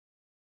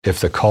if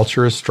the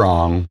culture is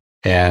strong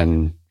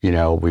and,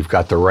 we've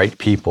got the right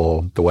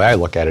people, the way I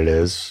look at it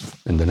is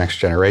in the next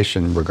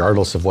generation,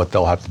 regardless of what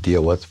they'll have to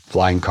deal with,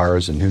 flying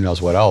cars and who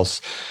knows what else,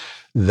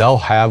 they'll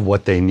have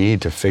what they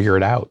need to figure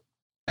it out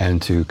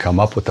and to come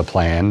up with a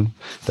plan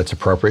that's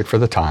appropriate for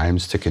the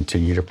times to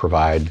continue to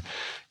provide,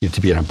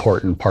 to be an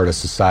important part of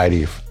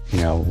society,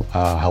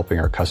 helping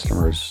our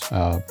customers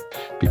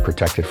be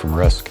protected from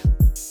risk.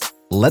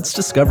 Let's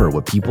discover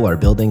what people are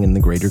building in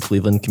the greater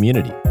Cleveland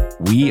community.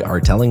 We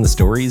are telling the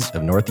stories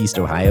of Northeast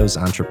Ohio's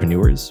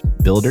entrepreneurs,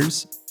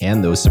 builders,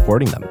 and those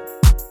supporting them.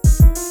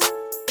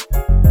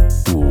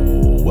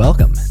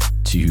 Welcome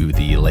to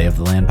the Lay of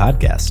the Land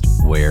podcast,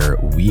 where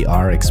we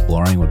are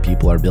exploring what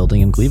people are building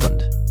in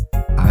Cleveland.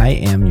 I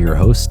am your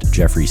host,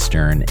 Jeffrey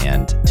Stern,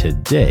 and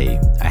today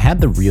I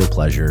had the real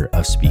pleasure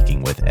of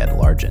speaking with Ed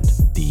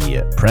Largent,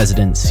 the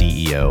president,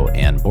 CEO,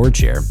 and board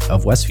chair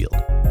of Westfield.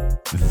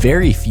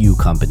 Very few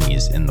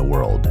companies in the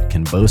world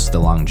can boast the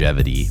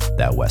longevity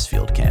that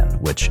Westfield can,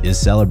 which is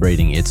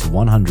celebrating its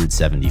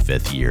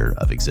 175th year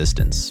of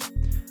existence.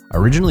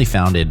 Originally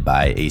founded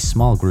by a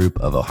small group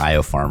of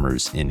Ohio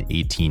farmers in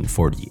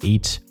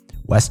 1848,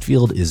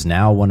 Westfield is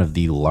now one of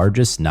the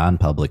largest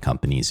non-public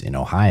companies in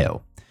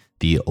Ohio,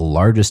 the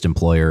largest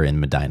employer in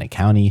Medina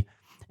County,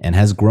 and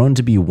has grown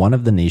to be one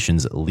of the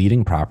nation's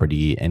leading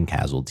property and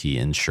casualty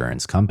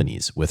insurance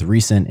companies, with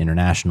recent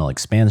international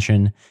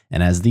expansion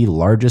and as the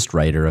largest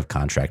writer of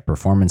contract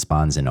performance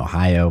bonds in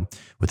Ohio,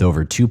 with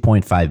over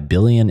 $2.5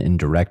 billion in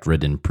direct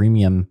written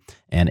premium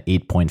and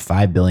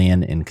 $8.5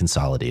 billion in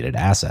consolidated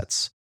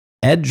assets.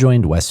 Ed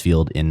joined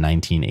Westfield in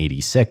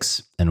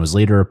 1986 and was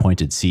later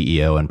appointed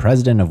CEO and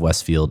president of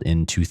Westfield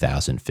in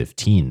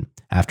 2015,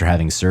 after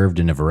having served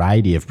in a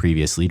variety of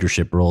previous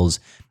leadership roles,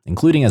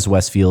 including as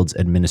Westfield's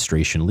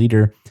administration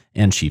leader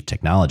and chief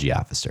technology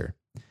officer.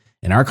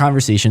 In our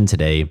conversation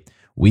today,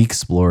 we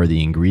explore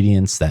the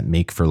ingredients that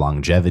make for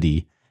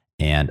longevity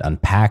and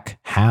unpack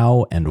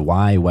how and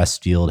why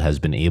Westfield has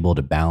been able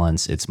to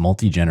balance its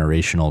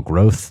multi-generational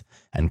growth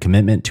and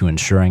commitment to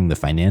ensuring the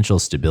financial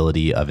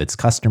stability of its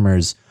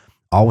customers,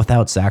 all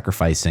without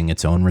sacrificing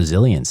its own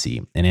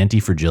resiliency and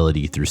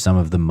anti-fragility through some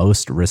of the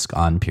most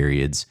risk-on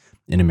periods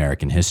in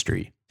American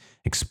history,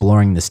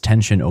 exploring this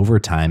tension over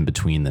time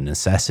between the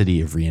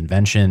necessity of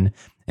reinvention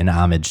and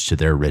homage to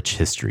their rich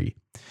history.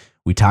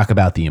 We talk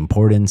about the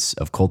importance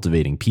of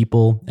cultivating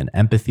people and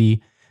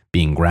empathy,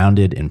 being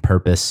grounded in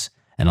purpose,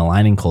 and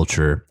aligning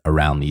culture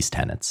around these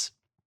tenets.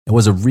 It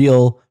was a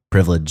real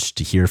privilege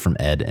to hear from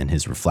Ed and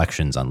his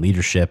reflections on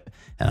leadership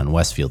and on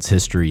Westfield's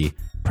history,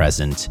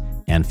 present,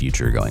 and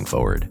future going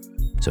forward.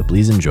 So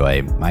please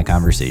enjoy my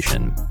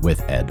conversation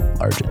with Ed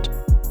Largent.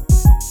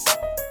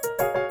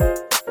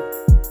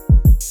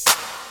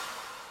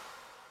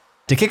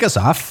 To kick us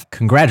off,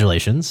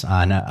 congratulations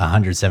on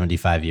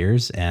 175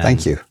 years. And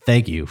thank you.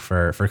 Thank you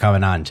for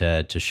coming on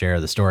to share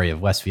the story of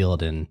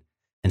Westfield in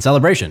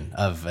celebration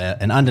of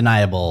an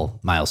undeniable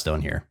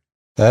milestone here.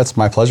 That's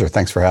my pleasure.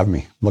 Thanks for having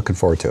me. Looking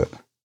forward to it.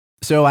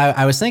 So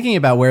I was thinking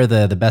about where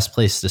the best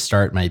place to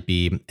start might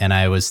be. And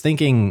I was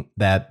thinking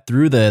that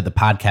through the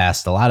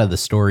podcast, a lot of the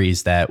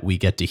stories that we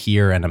get to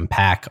hear and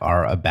unpack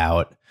are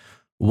about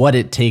what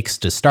it takes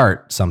to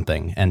start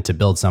something and to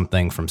build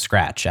something from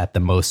scratch at the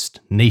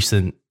most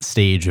nascent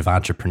stage of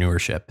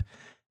entrepreneurship.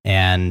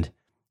 And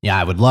yeah,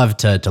 I would love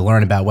to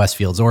learn about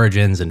Westfield's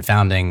origins and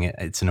founding.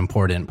 It's an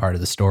important part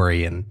of the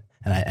story, and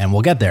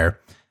we'll get there.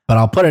 But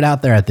I'll put it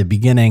out there at the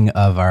beginning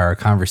of our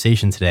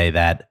conversation today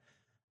that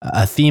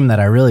a theme that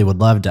I really would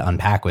love to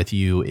unpack with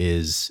you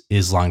is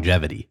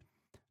longevity,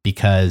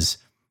 because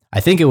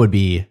I think it would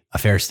be a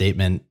fair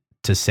statement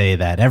to say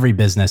that every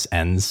business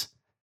ends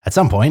at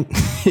some point,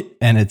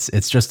 and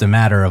it's just a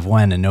matter of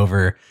when. And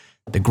over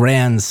the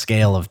grand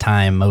scale of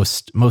time,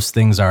 most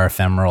things are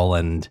ephemeral,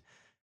 and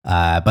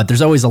but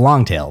there's always a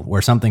long tail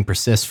where something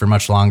persists for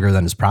much longer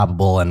than is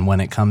probable. And when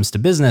it comes to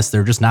business,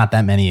 there are just not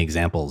that many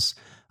examples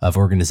of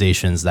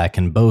organizations that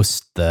can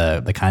boast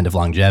the kind of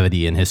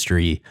longevity in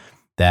history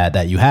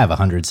that you have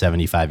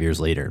 175 years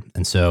later.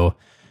 And so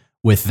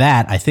with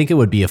that, I think it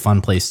would be a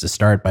fun place to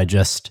start by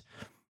just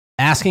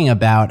asking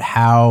about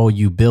how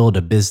you build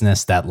a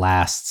business that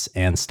lasts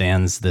and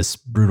stands this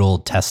brutal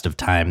test of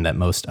time that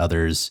most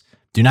others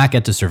do not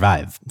get to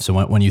survive.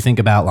 So when you think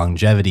about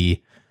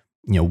longevity,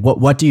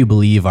 what do you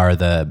believe are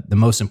the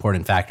most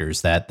important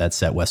factors that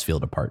set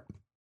Westfield apart?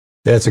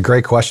 Yeah, it's a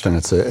great question.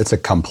 It's a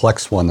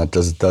complex one that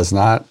does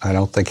not, I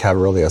don't think, have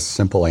really a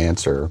simple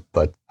answer.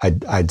 But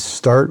I'd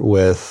start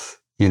with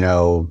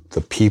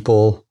the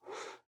people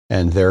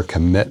and their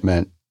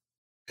commitment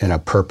in a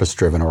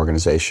purpose-driven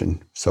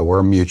organization. So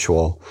we're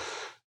mutual,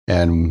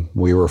 and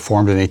we were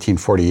formed in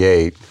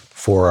 1848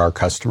 for our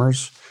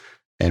customers,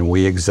 and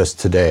we exist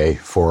today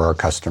for our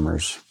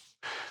customers.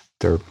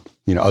 There,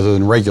 other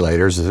than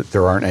regulators,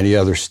 there aren't any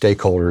other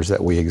stakeholders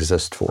that we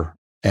exist for.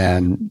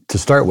 And to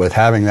start with,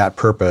 having that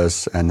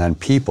purpose, and then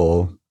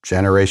people,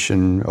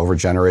 generation over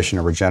generation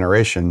over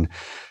generation,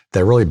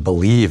 that really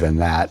believe in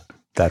that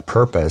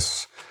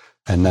purpose,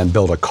 and then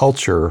build a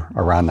culture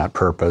around that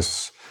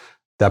purpose,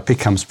 that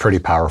becomes pretty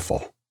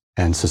powerful.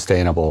 and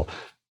sustainable.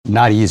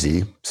 Not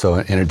easy. So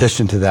in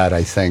addition to that,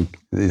 I think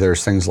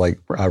there's things like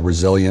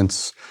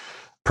resilience,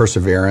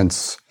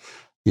 perseverance,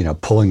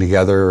 pulling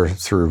together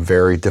through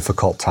very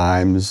difficult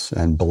times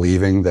and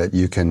believing that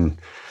you can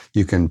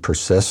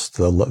persist.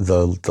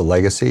 The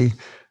legacy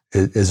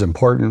is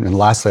important. And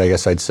lastly, I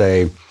guess I'd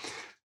say,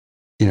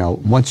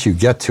 once you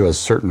get to a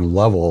certain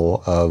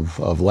level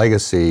of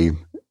legacy,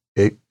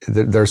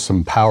 there's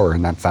some power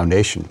in that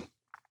foundation.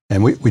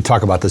 And we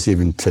talk about this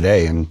even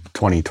today in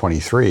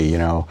 2023.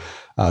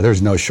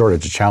 There's no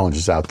shortage of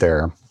challenges out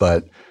there,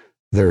 but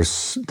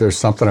there's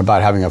something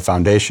about having a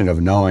foundation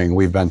of knowing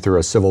we've been through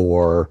a civil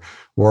war,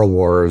 world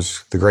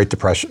wars, the Great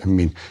Depression. I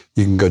mean,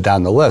 you can go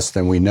down the list,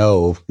 and we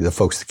know the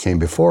folks that came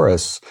before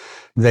us,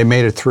 they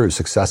made it through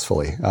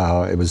successfully.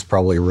 It was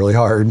probably really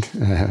hard,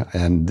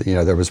 and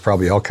there was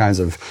probably all kinds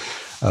of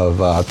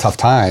tough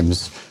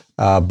times,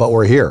 but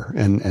we're here,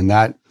 and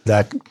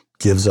that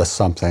gives us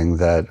something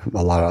that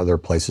a lot of other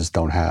places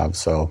don't have.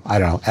 So I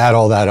don't know. Add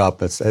all that up.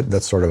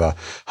 That's sort of a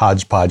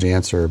hodgepodge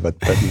answer, but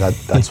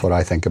that's what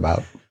I think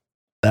about.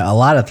 A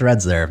lot of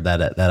threads there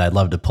that I'd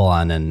love to pull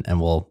on,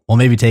 and we'll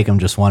maybe take them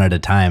just one at a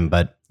time.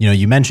 But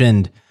you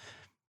mentioned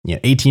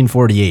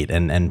 1848,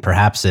 and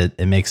perhaps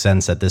it makes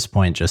sense at this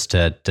point just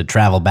to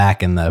travel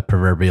back in the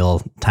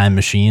proverbial time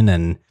machine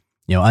and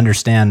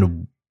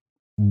understand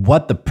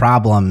what the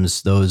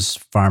problems those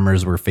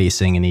farmers were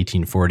facing in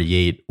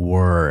 1848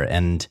 were,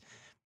 and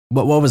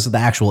what was the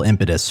actual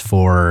impetus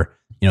for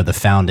the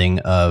founding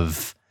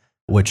of,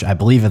 which I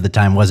believe at the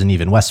time wasn't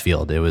even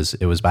Westfield. It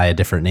was by a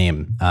different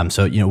name.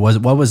 So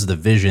what was the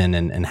vision,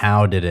 and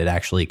how did it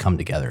actually come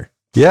together?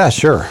 Yeah,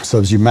 sure. So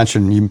as you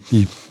mentioned,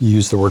 you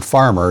used the word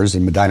farmers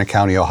in Medina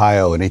County,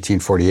 Ohio in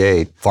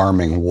 1848.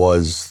 Farming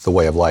was the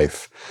way of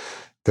life.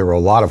 There were a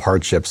lot of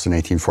hardships in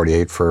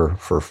 1848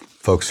 for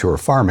folks who were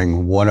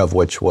farming, one of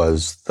which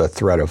was the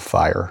threat of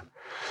fire.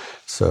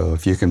 So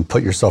if you can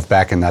put yourself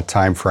back in that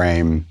time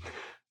frame,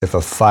 if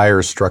a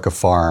fire struck a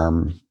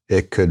farm,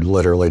 it could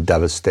literally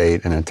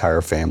devastate an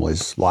entire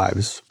family's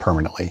lives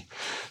permanently.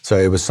 So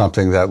it was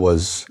something that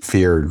was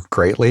feared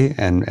greatly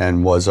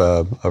and was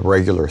a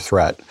regular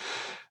threat.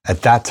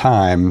 At that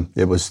time,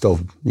 it was still,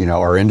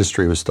 our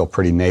industry was still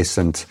pretty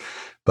nascent,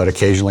 but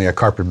occasionally a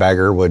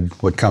carpetbagger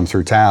would come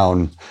through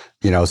town,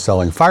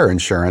 selling fire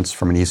insurance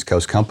from an East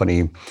Coast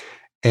company.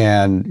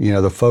 And,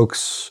 the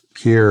folks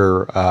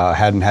here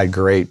hadn't had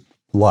great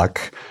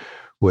luck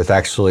with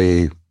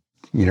actually,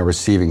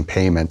 receiving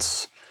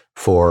payments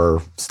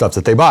for stuff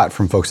that they bought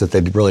from folks that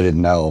they really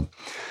didn't know.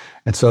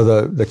 And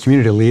so the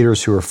community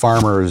leaders who were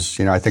farmers,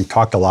 I think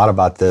talked a lot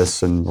about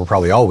this, and we're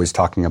probably always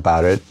talking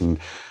about it. And,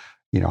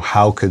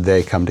 how could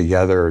they come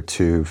together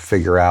to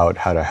figure out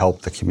how to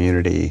help the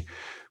community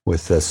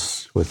with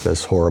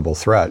this horrible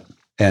threat?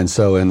 And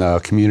so in the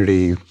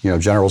community,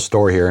 general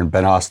store here in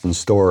Ben Austin's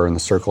store in the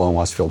Circle in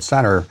Westfield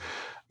Center,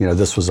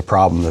 this was a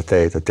problem that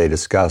they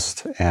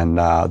discussed, and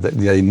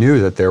they knew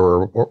that there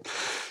were,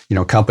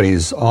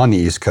 companies on the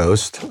East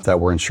Coast that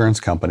were insurance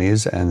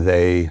companies, and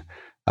they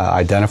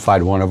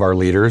identified one of our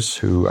leaders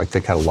who I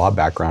think had a law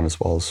background as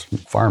well as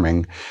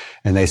farming,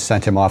 and they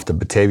sent him off to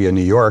Batavia,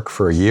 New York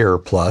for a year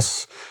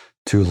plus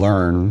to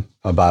learn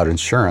about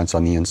insurance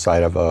on the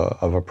inside of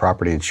a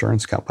property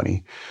insurance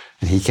company.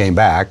 And he came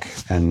back,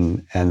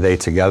 and they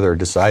together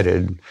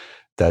decided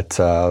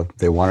that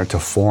they wanted to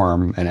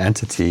form an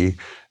entity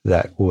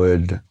that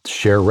would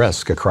share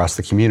risk across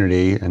the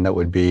community, and that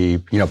would be,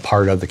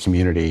 part of the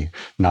community,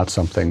 not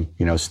something,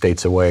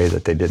 states away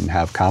that they didn't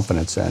have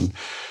confidence in.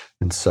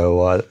 And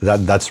so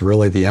that's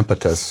really the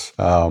impetus,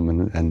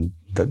 and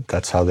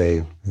that's how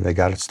they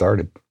got it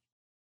started.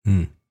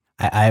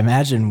 I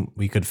imagine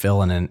we could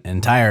fill in an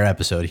entire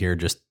episode here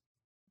just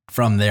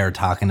from there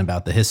talking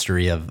about the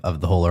history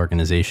of the whole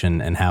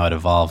organization and how it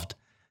evolved,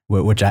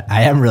 which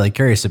I am really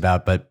curious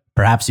about. But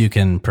perhaps you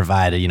can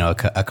provide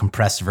a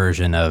compressed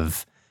version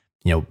of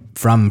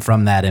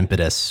from that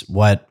impetus.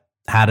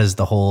 How does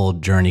the whole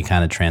journey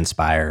kind of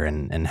transpire,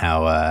 and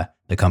how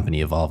the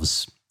company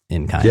evolves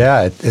in kind?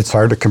 Yeah, it's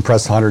hard to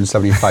compress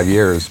 175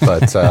 years,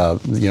 but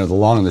the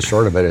long and the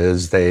short of it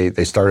is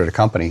they started a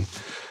company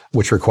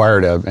which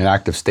required an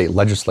active state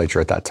legislature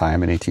at that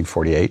time in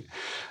 1848,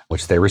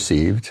 which they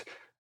received,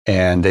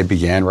 and they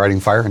began writing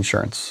fire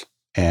insurance.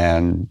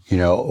 And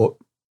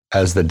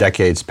as the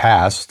decades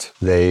passed,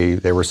 they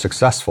were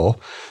successful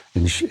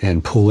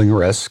in pooling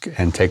risk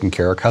and taking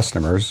care of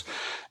customers.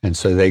 And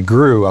so they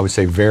grew, I would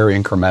say, very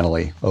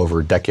incrementally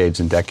over decades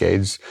and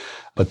decades.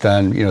 But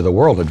then, the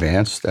world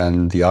advanced,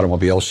 and the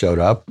automobile showed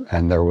up,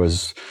 and there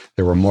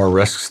were more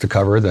risks to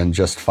cover than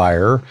just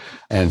fire,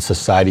 and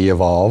society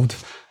evolved,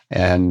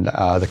 and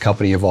the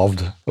company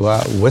evolved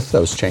with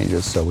those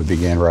changes. So we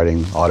began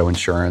writing auto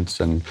insurance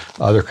and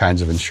other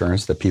kinds of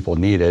insurance that people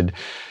needed.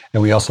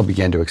 And we also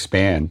began to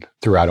expand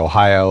throughout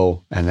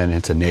Ohio and then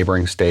into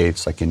neighboring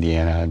states like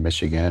Indiana and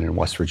Michigan and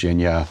West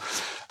Virginia.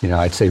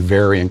 I'd say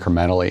very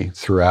incrementally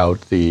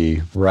throughout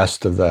the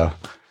rest of the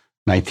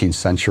 19th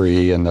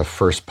century and the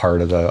first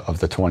part of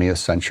the 20th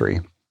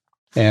century.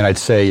 And I'd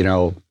say,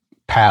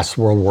 past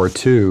World War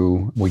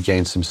II, we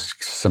gained some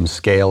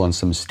scale and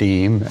some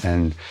steam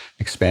and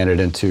expanded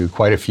into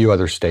quite a few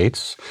other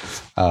states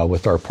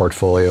with our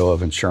portfolio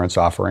of insurance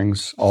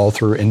offerings, all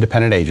through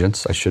independent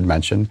agents, I should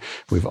mention.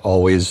 We've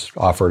always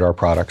offered our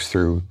products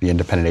through the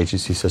independent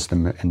agency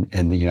system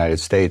in the United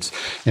States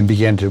and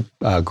began to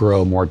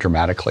grow more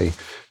dramatically.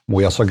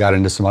 We also got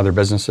into some other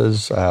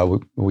businesses.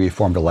 We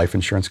formed a life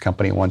insurance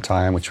company at one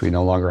time, which we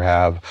no longer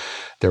have.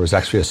 There was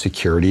actually a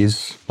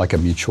securities, like a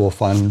mutual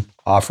fund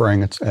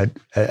offering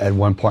at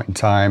one point in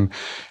time.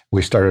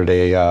 We started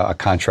a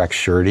contract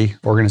surety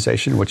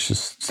organization, which is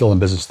still in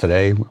business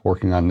today,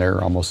 working on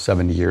their almost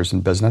 70 years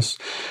in business,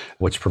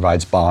 which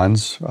provides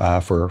bonds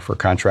for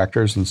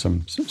contractors and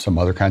some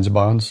other kinds of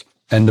bonds.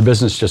 And the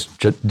business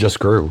just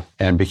grew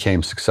and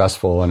became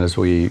successful. And as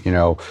we,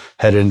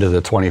 head into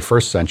the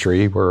 21st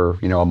century, we're,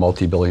 a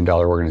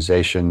multi-billion-dollar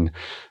organization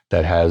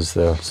that has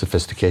the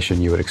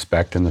sophistication you would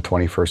expect in the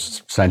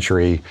 21st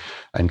century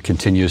and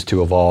continues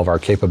to evolve our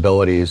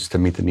capabilities to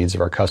meet the needs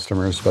of our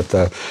customers. But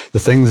the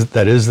thing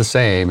that is the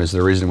same is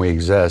the reason we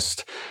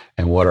exist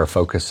and what our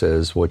focus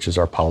is, which is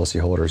our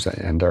policyholders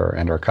and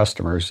our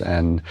customers.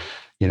 And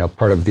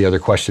part of the other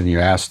question you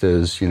asked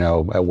is,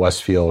 at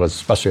Westfield,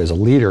 especially as a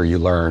leader, you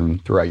learn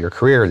throughout your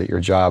career that your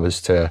job is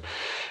to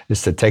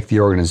take the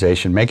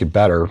organization, make it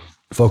better,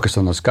 focus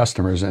on those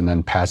customers, and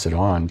then pass it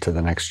on to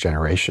the next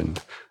generation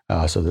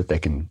so that they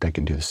can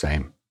do the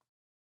same.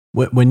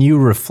 When you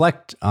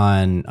reflect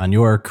on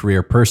your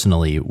career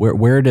personally,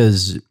 where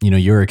does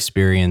your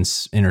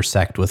experience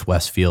intersect with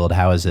Westfield?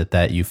 How is it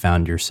that you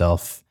found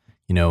yourself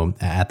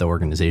at the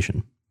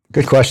organization?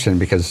 Good question,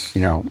 because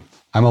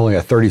I'm only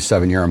a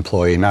 37-year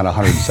employee, not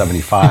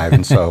 175,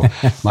 and so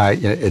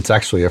it's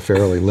actually a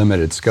fairly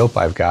limited scope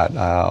I've got,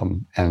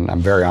 and I'm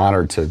very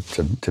honored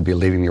to be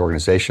leading the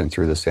organization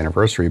through this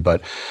anniversary.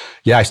 But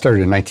yeah, I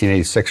started in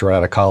 1986, right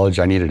out of college.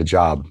 I needed a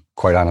job,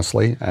 quite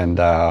honestly, and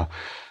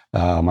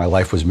my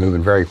life was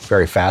moving very,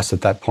 very fast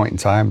at that point in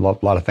time. A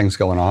lot of things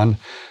going on.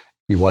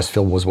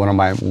 Westfield was one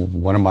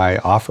of my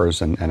offers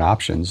and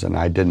options, and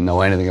I didn't know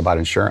anything about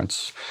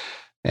insurance.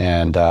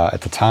 And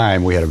at the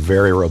time, we had a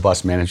very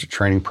robust management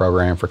training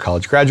program for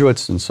college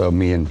graduates. And so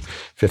me and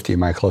 50 of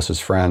my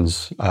closest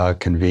friends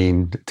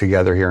convened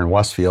together here in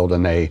Westfield.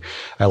 And I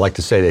like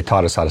to say they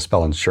taught us how to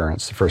spell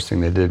insurance. The first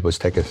thing they did was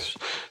take us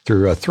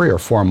through a 3 or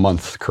 4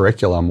 month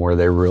curriculum where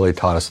they really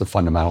taught us the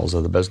fundamentals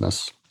of the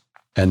business.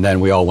 And then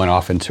we all went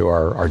off into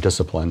our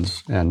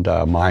disciplines. And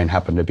mine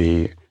happened to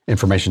be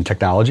information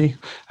technology.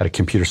 I had a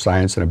computer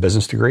science and a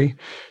business degree.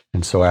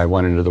 And so I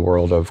went into the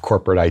world of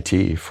corporate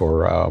IT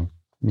for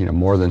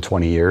more than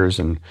 20 years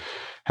and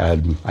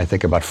had, I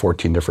think, about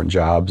 14 different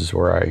jobs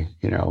where I,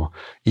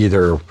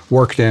 either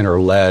worked in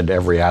or led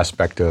every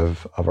aspect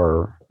of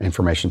our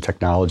information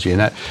technology.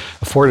 And that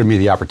afforded me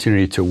the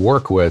opportunity to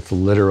work with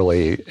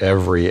literally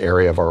every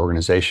area of our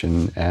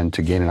organization and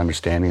to gain an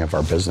understanding of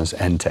our business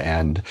end to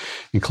end,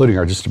 including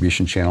our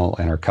distribution channel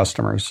and our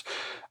customers.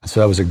 So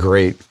that was a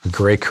great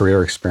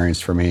career experience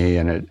for me.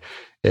 And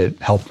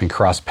it helped me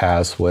cross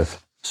paths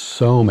with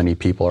so many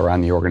people around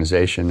the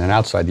organization and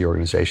outside the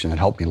organization that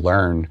helped me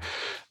learn,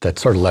 that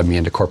sort of led me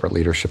into corporate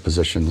leadership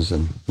positions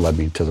and led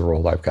me to the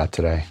role I've got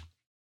today.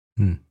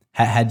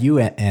 Had you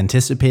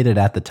anticipated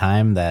at the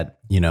time that,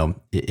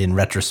 in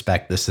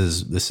retrospect, this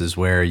is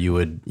where you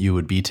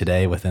would be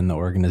today within the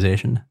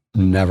organization?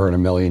 Never in a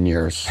million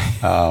years.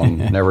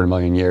 Never in a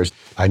million years.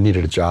 I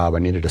needed a job. I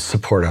needed to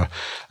support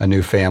a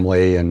new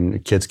family,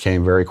 and kids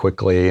came very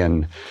quickly.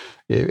 And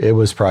it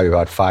was probably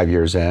about 5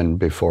 years in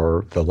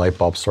before the light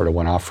bulb sort of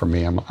went off for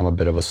me. I'm a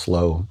bit of a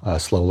slow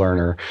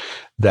learner,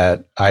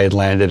 that I had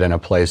landed in a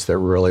place that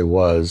really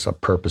was a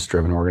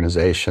purpose-driven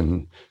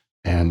organization,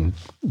 and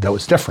that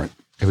was different.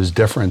 It was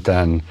different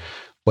than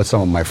what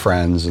some of my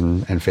friends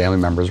and family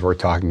members were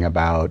talking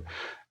about.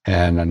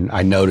 And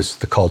I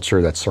noticed the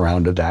culture that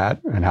surrounded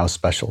that and how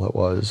special it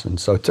was. And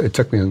so it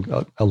took me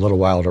a little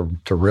while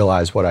to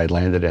realize what I'd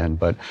landed in.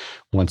 But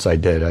once I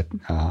did,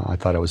 I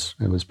thought it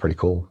was pretty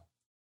cool.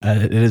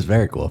 It is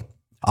very cool.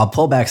 I'll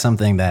pull back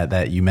something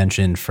that you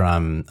mentioned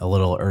from a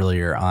little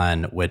earlier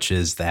on, which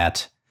is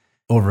that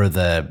over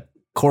the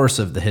course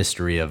of the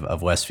history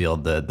of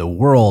Westfield, the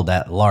world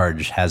at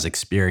large has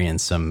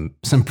experienced some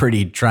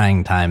pretty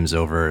trying times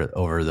over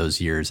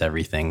those years.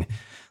 Everything,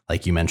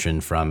 like you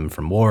mentioned, from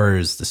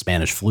wars, the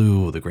Spanish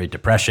flu, the Great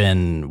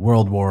Depression,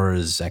 world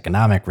wars,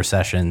 economic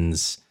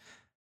recessions,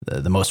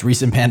 the most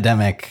recent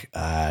pandemic,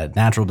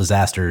 natural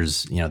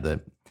disasters,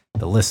 the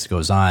list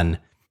goes on.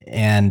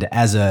 And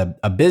as a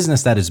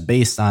business that is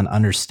based on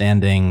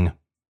understanding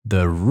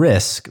the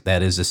risk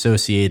that is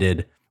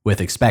associated with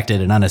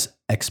expected and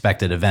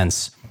unexpected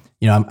events,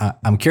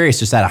 I'm curious,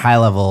 just at a high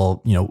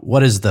level,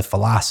 what is the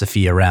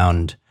philosophy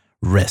around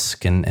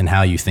risk and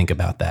how you think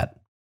about that?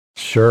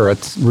 Sure.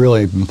 It's a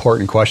really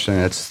important question.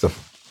 It's the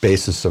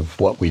basis of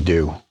what we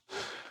do.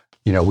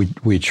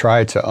 We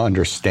try to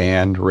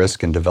understand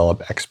risk and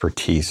develop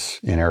expertise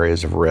in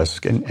areas of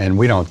risk. And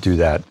we don't do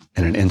that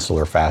in an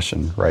insular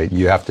fashion, right?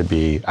 You have to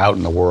be out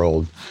in the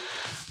world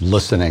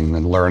listening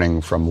and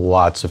learning from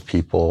lots of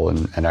people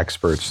and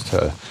experts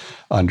to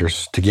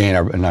gain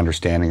an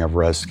understanding of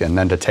risk, and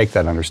then to take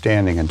that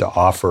understanding and to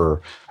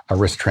offer a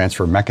risk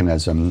transfer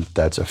mechanism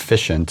that's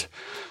efficient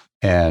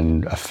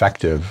and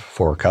effective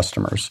for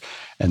customers.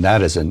 And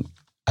that is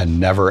a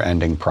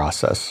never-ending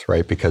process,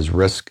 right? Because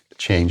risk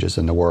changes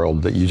in the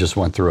world. That you just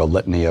went through a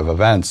litany of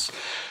events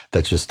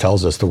that just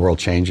tells us the world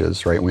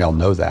changes, right? We all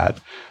know that,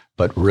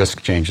 but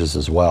risk changes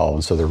as well.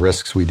 And so the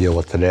risks we deal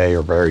with today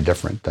are very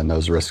different than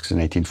those risks in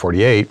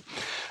 1848,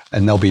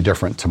 and they'll be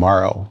different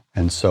tomorrow.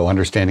 And so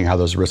understanding how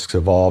those risks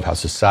evolve, how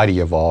society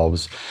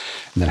evolves,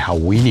 and then how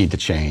we need to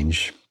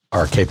change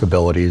our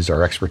capabilities,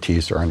 our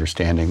expertise, our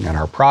understanding, and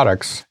our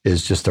products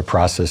is just a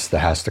process that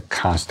has to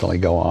constantly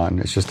go on.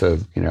 It's just a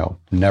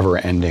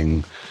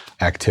never-ending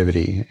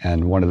activity.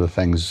 And one of the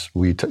things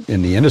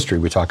in the industry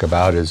we talk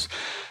about is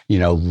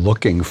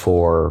looking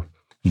for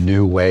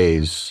new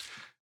ways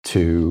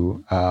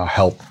to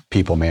help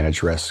people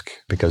manage risk,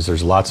 because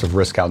there's lots of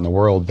risk out in the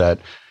world that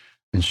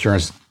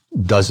insurance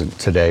doesn't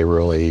today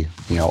really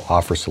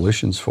offer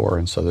solutions for.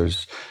 And so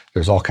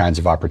there's all kinds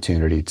of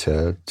opportunity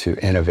to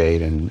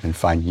innovate and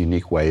find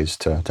unique ways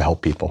to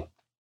help people.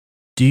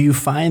 Do you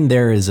find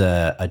there is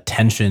a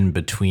tension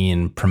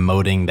between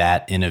promoting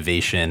that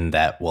innovation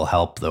that will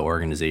help the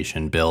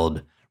organization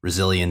build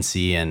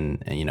resiliency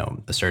and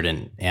a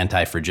certain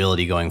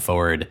anti-fragility going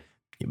forward,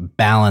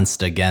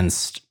 balanced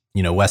against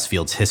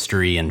Westfield's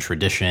history and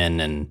tradition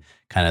and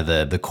kind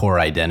of the core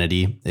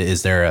identity?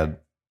 Is there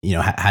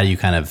how do you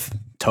kind of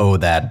toe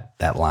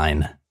that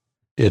line?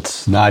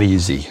 It's not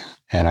easy,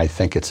 and I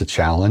think it's a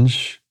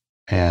challenge,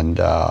 and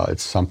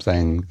it's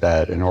something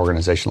that an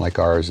organization like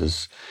ours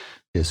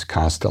is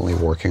constantly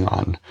working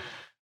on.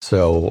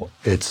 So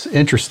it's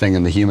interesting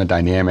in the human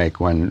dynamic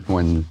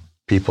when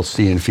people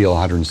see and feel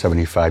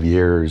 175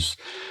 years,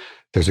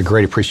 there's a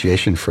great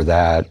appreciation for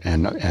that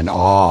and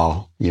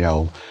awe,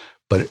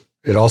 but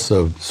it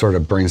also sort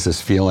of brings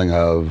this feeling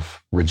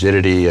of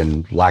rigidity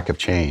and lack of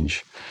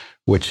change,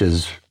 which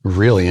is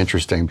really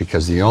interesting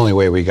because the only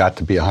way we got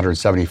to be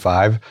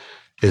 175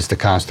 is to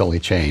constantly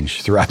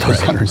change throughout those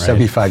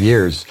 175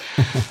 years.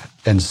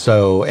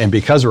 And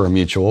because we're a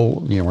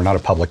mutual, we're not a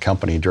public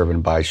company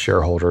driven by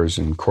shareholders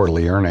and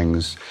quarterly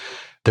earnings,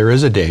 there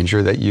is a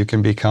danger that you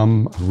can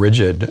become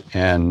rigid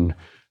and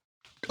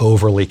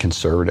overly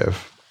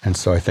conservative. And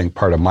so I think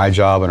part of my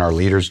job and our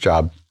leaders'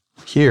 job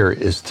here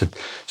is to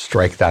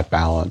strike that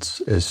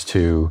balance, is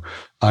to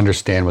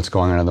understand what's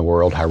going on in the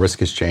world, how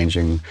risk is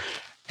changing,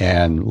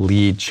 and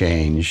lead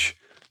change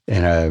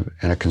in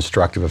a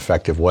constructive,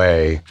 effective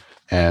way,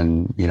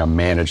 and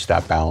manage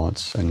that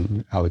balance.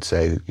 And I would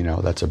say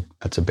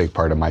that's a big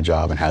part of my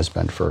job and has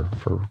been for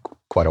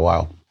quite a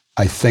while.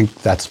 I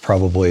think that's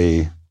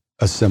probably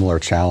a similar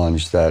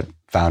challenge that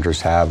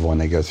founders have when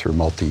they go through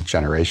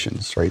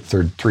multi-generations, right?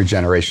 Three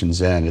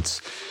generations in,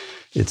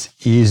 it's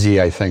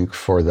easy, I think,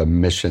 for the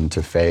mission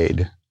to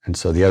fade. And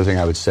so the other thing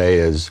I would say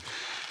is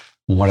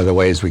one of the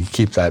ways we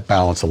keep that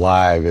balance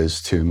alive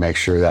is to make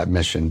sure that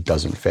mission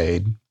doesn't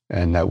fade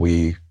and that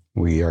we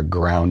are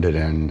grounded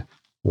in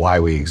why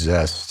we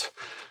exist.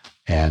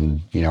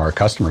 And, our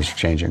customers are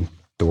changing.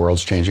 The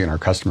world's changing and our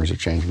customers are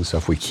changing. So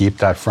if we keep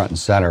that front and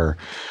center,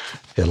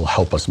 it'll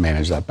help us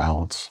manage that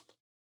balance.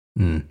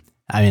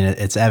 I mean,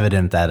 it's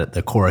evident that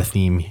the core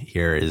theme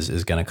here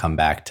is going to come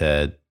back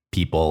to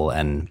people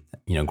and,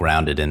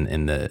 grounded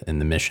in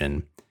the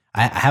mission.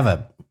 I have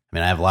a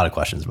lot of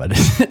questions, but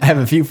I have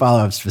a few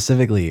follow-ups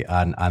specifically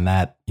on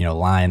that,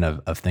 line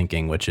of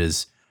thinking, which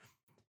is,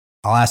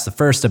 I'll ask the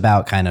first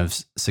about kind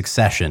of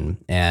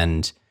succession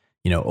and,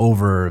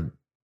 over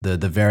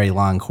the very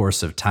long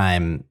course of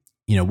time,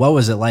 what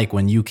was it like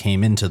when you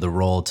came into the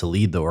role to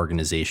lead the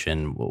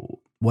organization?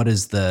 What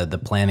does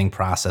the planning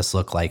process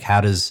look like?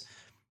 How is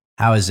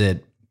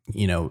it,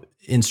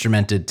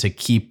 instrumented to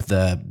keep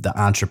the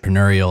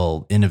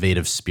entrepreneurial,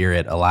 innovative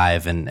spirit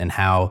alive, and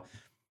how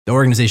the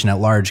organization at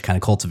large kind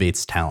of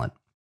cultivates talent?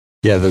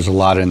 Yeah, there's a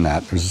lot in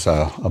that. There's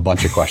a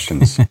bunch of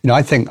questions.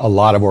 I think a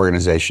lot of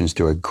organizations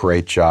do a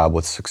great job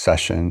with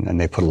succession, and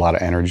they put a lot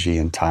of energy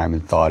and time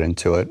and thought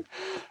into it.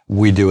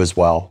 We do as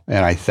well.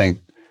 And I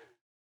think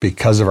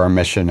because of our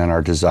mission and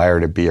our desire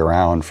to be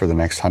around for the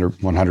next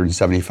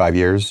 175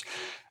 years,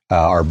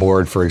 our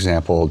board, for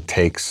example,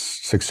 takes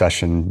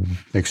succession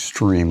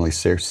extremely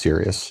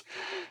serious.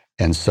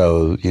 And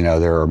so,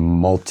 there are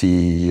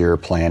multi-year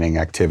planning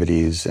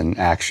activities and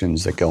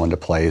actions that go into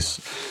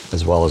place,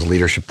 as well as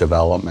leadership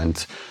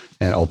development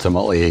and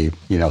ultimately,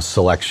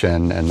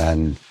 selection and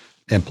then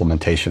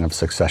implementation of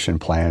succession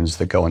plans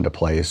that go into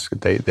place.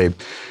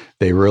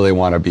 They really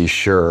want to be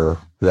sure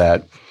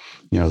that,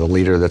 the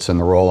leader that's in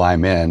the role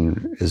I'm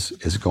in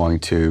is going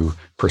to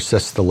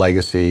persist the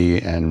legacy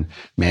and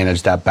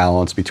manage that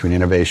balance between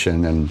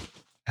innovation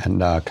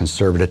and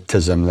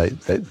conservatism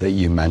that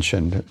you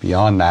mentioned.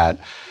 Beyond that,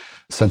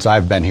 since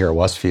I've been here at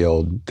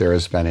Westfield, there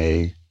has been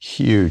a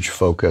huge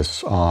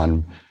focus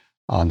on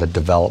the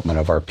development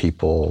of our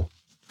people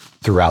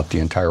throughout the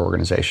entire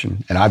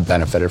organization. And I've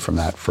benefited from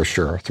that for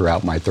sure.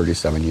 Throughout my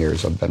 37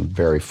 years, I've been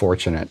very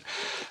fortunate.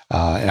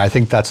 And I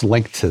think that's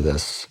linked to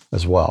this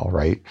as well,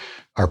 right?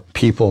 Our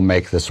people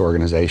make this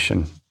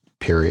organization,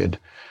 period.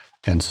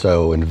 And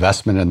so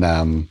investment in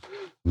them,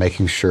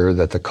 making sure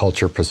that the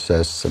culture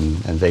persists and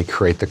they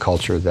create the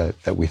culture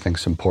that we think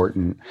is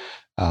important.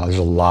 There's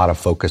a lot of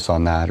focus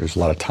on that. There's a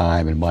lot of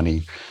time and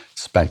money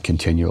spent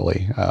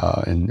continually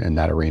in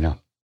that arena.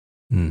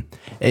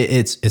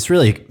 It's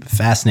really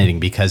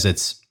fascinating because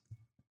it's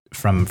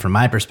from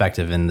my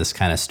perspective in this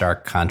kind of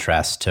stark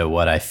contrast to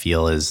what I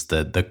feel is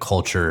the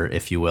culture,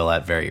 if you will,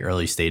 at very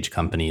early stage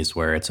companies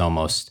where it's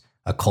almost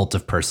a cult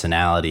of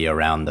personality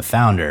around the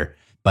founder.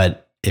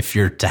 But if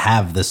you're to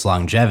have this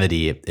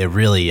longevity, it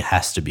really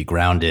has to be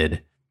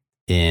grounded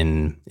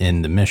in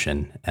the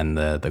mission and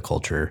the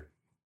culture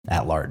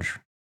at large.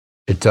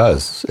 It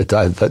does. It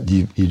does.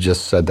 You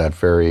just said that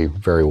very,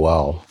 very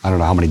well. I don't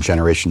know how many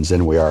generations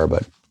in we are,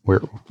 but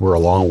we're a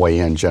long way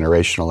in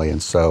generationally.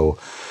 And so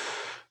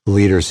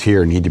leaders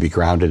here need to be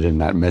grounded in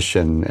that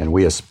mission. And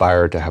we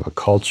aspire to have a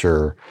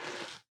culture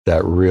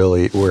that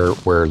really,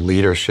 where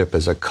leadership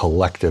is a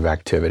collective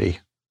activity.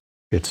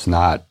 It's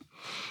not,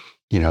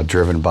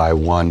 driven by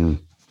one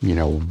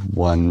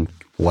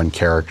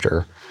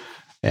character.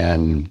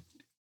 And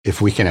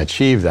if we can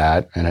achieve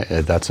that, and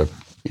that's a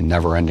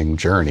never-ending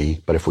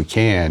journey, but if we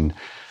can,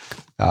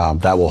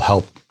 that will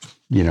help,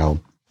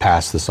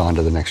 pass this on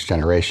to the next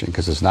generation,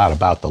 because it's not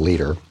about the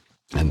leader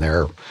and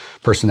their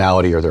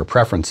personality or their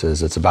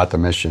preferences. It's about the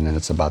mission and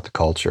it's about the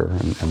culture,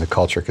 and the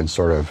culture can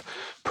sort of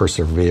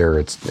persevere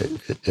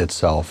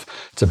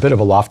itself. It's a bit of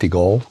a lofty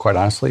goal, quite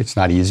honestly. It's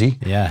not easy.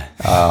 Yeah.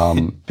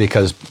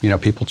 Because,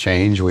 people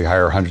change. We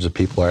hire hundreds of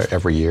people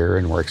every year,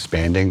 and we're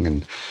expanding,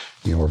 and,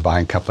 we're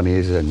buying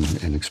companies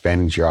and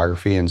expanding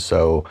geography. And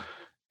so,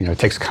 it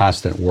takes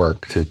constant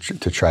work to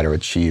try to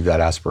achieve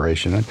that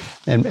aspiration.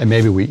 And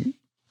maybe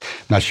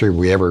not sure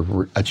we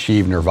ever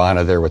achieve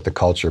nirvana there with the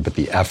culture, but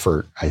the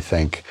effort, I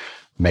think,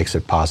 makes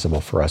it possible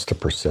for us to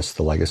persist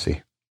the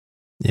legacy.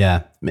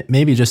 Yeah.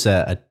 Maybe just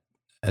a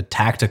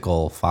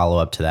tactical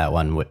follow-up to that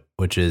one,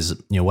 which is,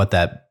 what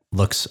that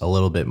looks a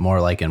little bit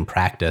more like in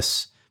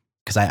practice.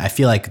 Because I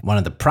feel like one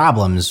of the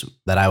problems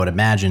that I would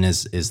imagine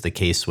is the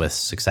case with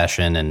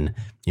succession and,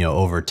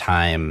 over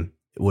time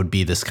would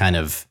be this kind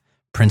of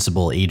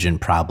principal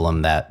agent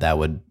problem that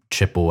would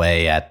chip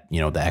away at,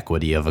 the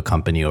equity of a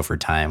company over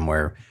time,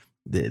 where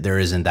there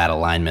isn't that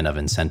alignment of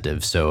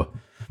incentives. So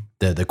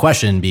the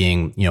question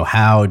being,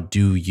 how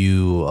do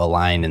you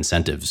align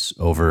incentives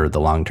over the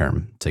long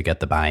term to get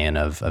the buy-in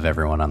of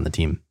everyone on the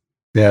team?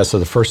 Yeah. So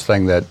the first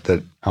thing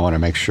that I want to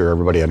make sure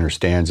everybody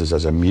understands is,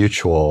 as a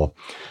mutual,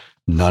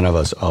 none of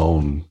us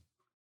own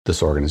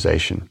this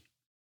organization.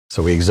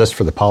 So we exist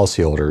for the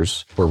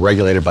policyholders. We're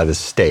regulated by the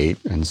state.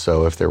 And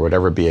so if there would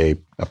ever be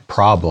a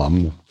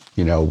problem,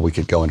 we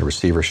could go into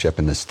receivership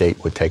and the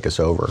state would take us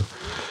over.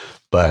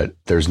 But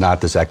there's not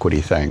this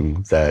equity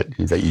thing that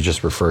you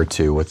just referred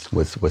to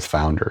with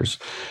founders.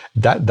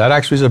 That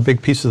actually is a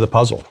big piece of the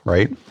puzzle,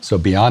 right? So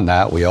beyond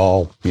that, we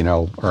all,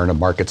 earn a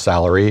market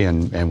salary,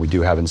 and we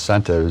do have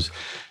incentives,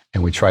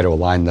 and we try to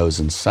align those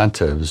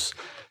incentives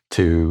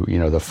to,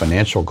 the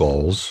financial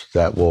goals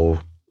that will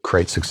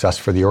create success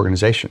for the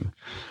organization,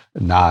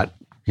 not,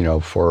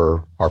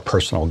 for our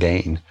personal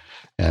gain.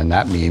 And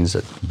that means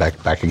that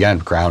back again,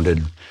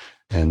 grounded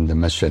in the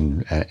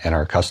mission and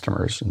our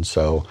customers. And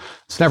so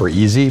it's never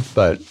easy,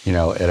 but,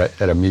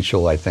 at a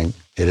mutual, I think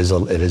it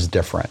is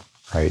different,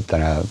 right?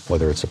 Than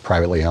whether it's a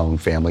privately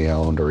owned, family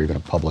owned, or even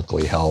a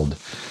publicly held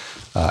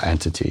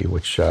entity,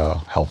 which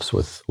helps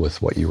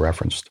with what you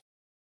referenced.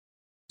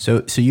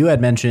 So you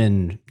had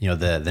mentioned,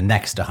 the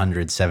next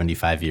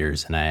 175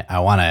 years, and I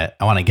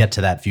want to get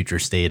to that future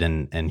state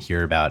and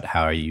hear about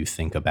how you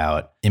think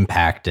about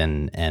impact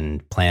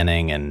and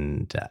planning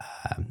and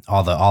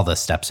all the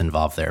steps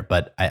involved there.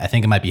 But I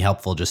think it might be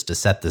helpful just to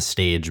set the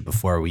stage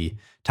before we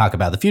talk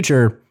about the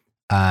future,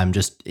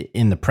 just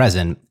in the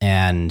present.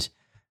 And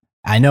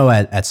I know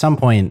at some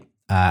point,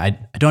 I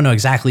don't know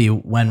exactly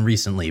when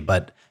recently,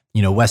 but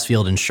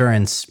Westfield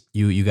Insurance,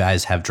 you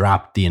guys have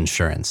dropped the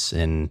insurance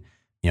in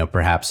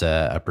perhaps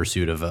a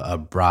pursuit of a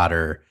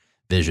broader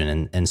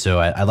vision. And so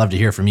I'd love to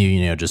hear from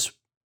you, just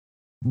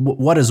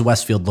what does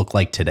Westfield look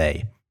like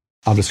today?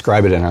 I'll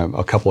describe it in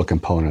a couple of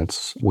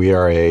components. We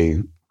are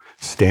a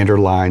standard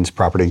lines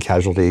property and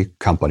casualty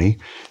company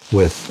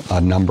with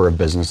a number of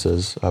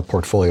businesses, a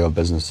portfolio of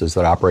businesses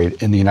that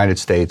operate in the United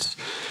States,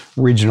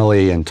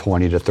 regionally in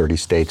 20 to 30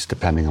 states,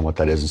 depending on what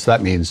that is. And so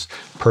that means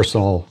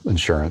personal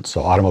insurance,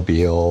 so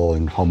automobile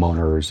and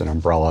homeowners and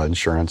umbrella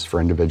insurance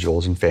for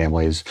individuals and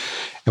families.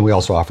 And we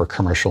also offer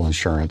commercial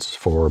insurance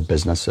for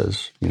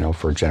businesses,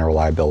 for general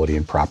liability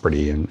and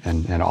property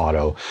and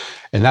auto.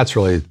 And that's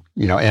really,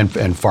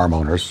 and farm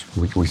owners.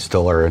 We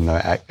still are in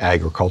the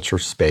agriculture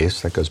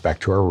space. That goes back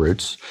to our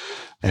roots.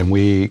 And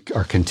we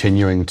are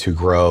continuing to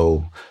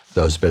grow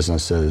those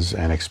businesses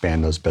and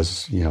expand those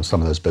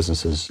some of those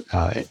businesses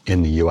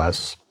in the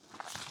U.S.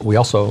 We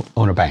also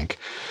own a bank.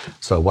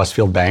 So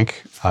Westfield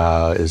Bank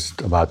is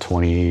about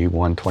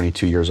 21,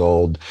 22 years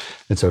old.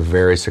 It's a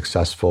very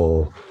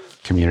successful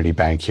community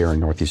bank here in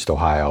Northeast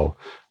Ohio.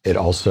 It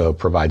also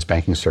provides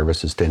banking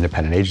services to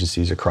independent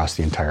agencies across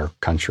the entire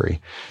country.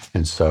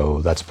 And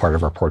so that's part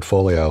of our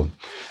portfolio.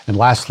 And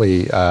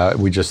lastly,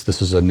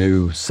 this is a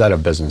new set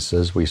of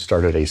businesses. We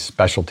started a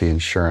specialty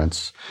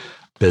insurance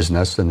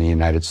business in the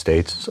United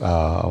States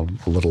a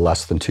little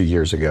less than 2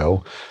 years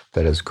ago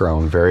that has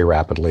grown very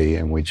rapidly.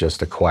 And we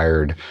just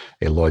acquired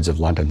a Lloyd's of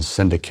London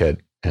syndicate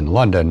in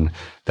London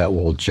that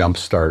will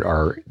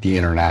jumpstart the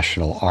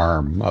international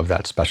arm of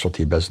that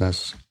specialty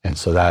business. And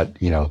so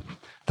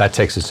that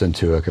takes us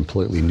into a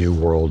completely new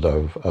world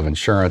of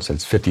insurance.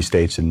 It's 50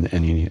 states in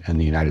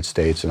the United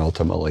States, and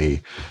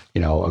ultimately,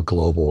 a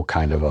global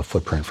kind of a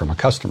footprint from a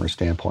customer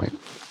standpoint.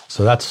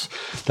 So that's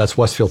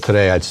Westfield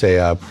today. I'd say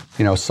a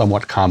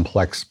somewhat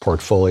complex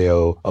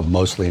portfolio of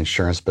mostly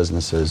insurance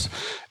businesses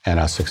and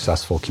a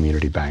successful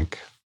community bank.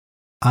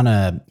 On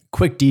a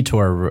quick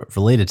detour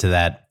related to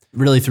that,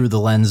 really through the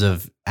lens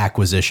of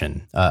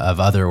acquisition of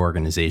other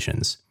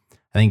organizations,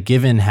 I think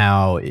given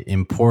how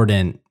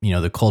important,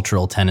 the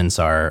cultural tenets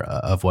are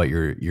of what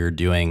you're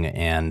doing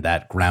and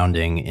that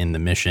grounding in the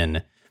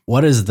mission,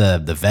 what does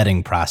the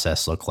vetting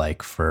process look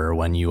like for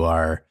when you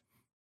are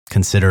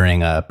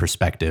considering a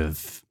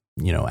prospective,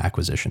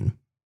 acquisition?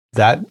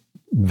 That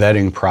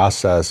vetting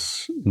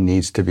process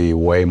needs to be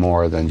way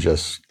more than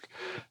just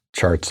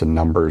charts and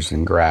numbers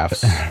and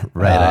graphs.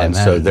 Right. And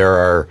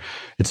so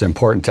it's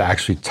important to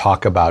actually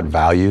talk about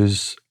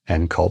values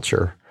and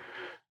culture.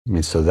 I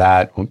mean, so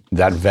that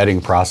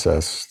vetting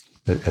process,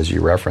 as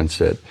you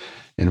reference it,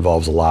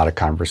 involves a lot of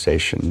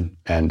conversation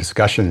and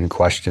discussion and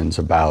questions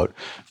about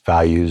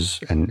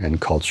values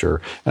and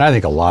culture. And I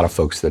think a lot of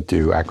folks that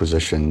do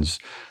acquisitions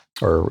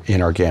or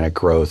inorganic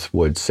growth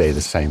would say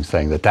the same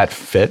thing, that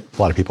fit,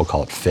 a lot of people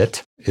call it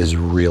fit, is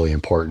really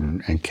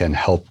important and can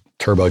help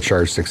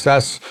turbocharge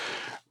success,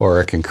 or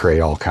it can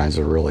create all kinds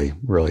of really,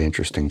 really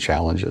interesting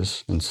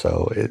challenges. And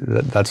so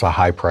that's a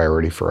high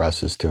priority for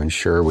us, is to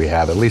ensure we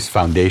have at least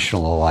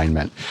foundational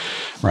alignment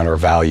around our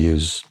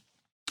values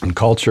and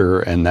culture.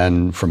 And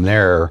then from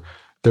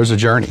there's a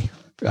journey,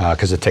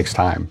 because it takes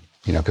time,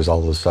 because all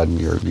of a sudden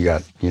you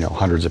got,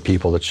 hundreds of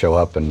people that show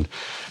up and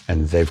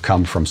they've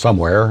come from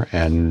somewhere,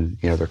 and,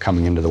 they're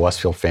coming into the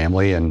Westfield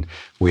family, and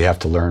we have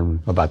to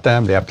learn about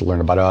them. They have to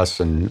learn about us.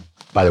 And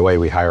by the way,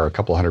 we hire a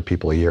couple hundred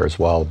people a year as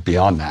well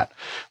beyond that,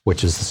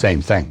 which is the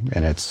same thing.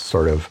 And it's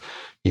sort of,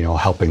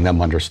 helping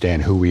them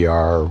understand who we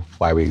are,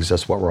 why we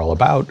exist, what we're all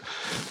about,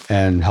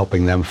 and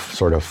helping them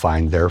sort of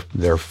find their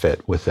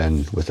fit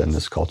within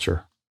this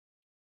culture.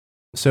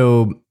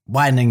 So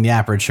widening the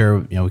aperture,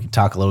 we can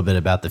talk a little bit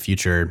about the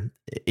future.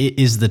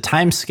 Is the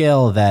time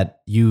scale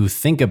that you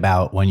think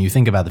about when you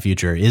think about the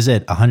future, is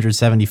it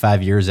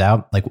 175 years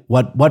out? Like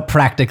what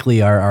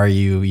practically are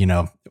you,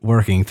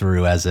 working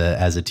through as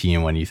a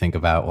team when you think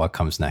about what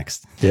comes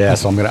next? Yeah,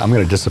 so I'm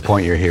gonna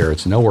disappoint you here.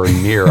 It's nowhere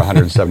near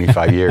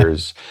 175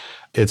 years.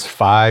 It's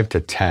 5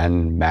 to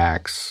 10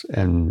 max.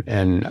 And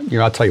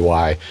I'll tell you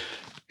why.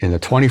 In the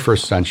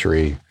 21st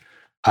century,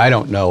 I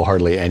don't know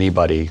hardly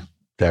anybody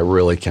that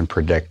really can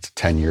predict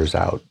 10 years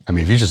out. I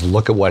mean, if you just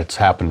look at what's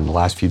happened in the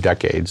last few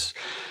decades.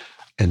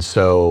 And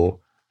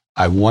so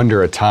I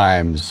wonder at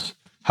times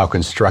how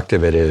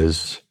constructive it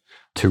is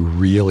to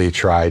really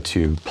try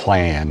to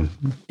plan,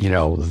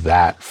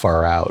 that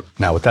far out.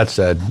 Now, with that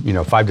said,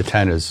 5 to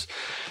 10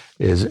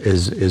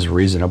 is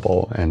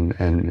reasonable.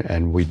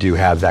 And we do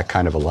have that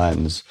kind of a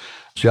lens.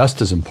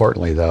 Just as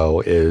importantly, though,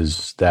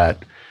 is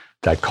that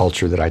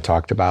culture that I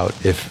talked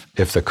about. If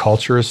the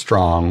culture is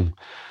strong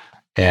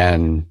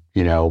and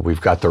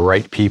we've got the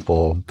right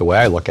people, the way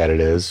I look at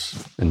it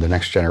is, in the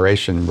next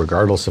generation,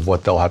 regardless of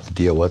what they'll have to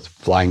deal with,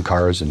 flying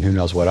cars and who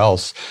knows what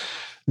else,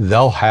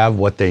 they'll have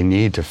what they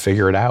need to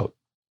figure it out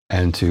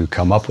and to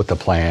come up with a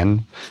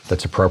plan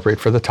that's appropriate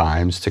for the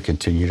times, to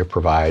continue to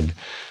provide,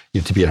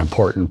 to be an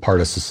important part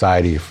of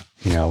society,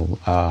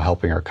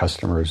 helping our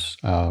customers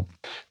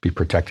be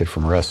protected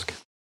from risk.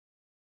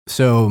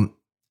 So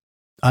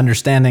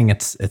understanding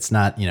it's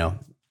not,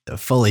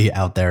 fully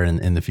out there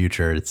in the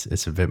future,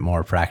 it's a bit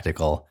more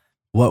practical.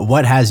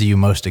 What has you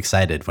most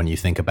excited when you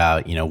think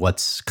about,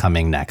 what's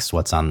coming next,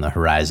 what's on the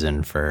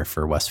horizon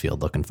for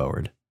Westfield looking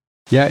forward?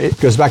 Yeah, it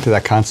goes back to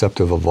that concept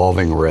of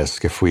evolving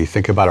risk. If we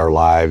think about our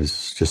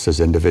lives just as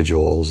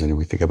individuals, and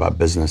we think about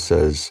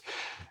businesses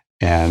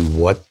and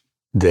what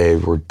they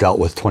were dealt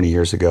with 20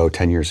 years ago,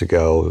 10 years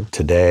ago,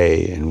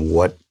 today, and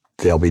what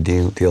they'll be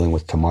dealing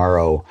with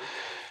tomorrow,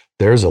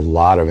 there's a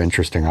lot of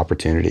interesting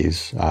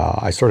opportunities.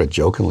 I sort of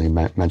jokingly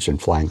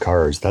mentioned flying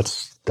cars.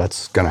 That's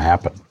going to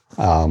happen.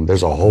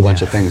 There's a whole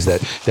bunch of things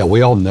that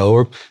we all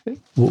know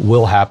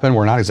will happen.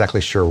 We're not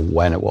exactly sure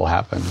when it will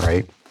happen,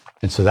 right?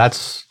 And so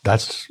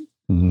that's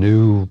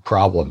new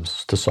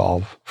problems to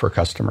solve for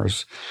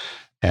customers.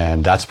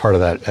 And that's part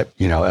of that,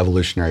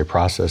 evolutionary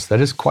process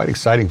that is quite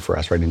exciting for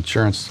us, right?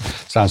 Insurance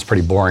sounds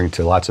pretty boring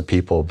to lots of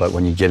people, but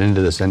when you get into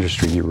this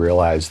industry, you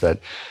realize that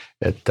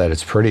that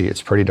it's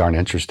pretty darn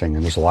interesting,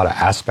 and there's a lot of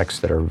aspects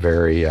that are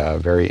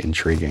very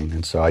intriguing.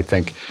 And so I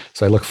think,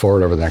 as I look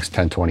forward over the next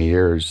 10, 20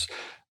 years,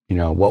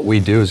 what we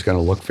do is going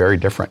to look very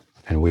different,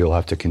 and we will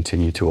have to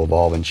continue to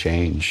evolve and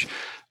change.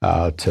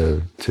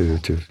 To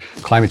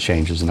climate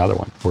change is another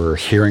one. We're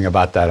hearing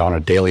about that on a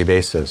daily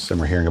basis, and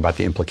we're hearing about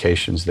the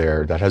implications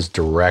there. That has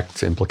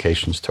direct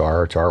implications to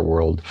our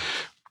world,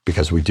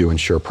 because we do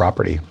insure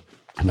property,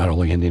 not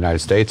only in the United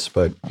States,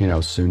 but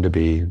soon to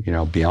be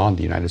beyond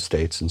the United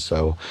States. And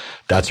so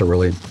that's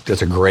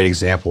a great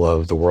example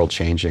of the world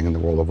changing and the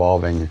world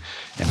evolving,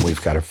 and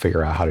we've got to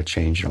figure out how to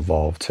change and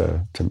evolve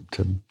to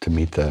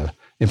meet the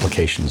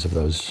implications of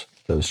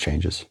those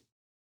changes.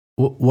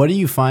 What do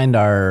you find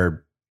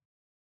are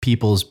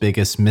people's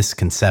biggest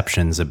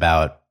misconceptions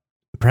about,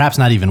 perhaps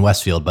not even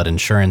Westfield, but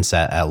insurance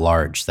at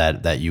large,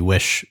 that you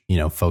wish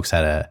folks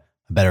had a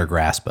better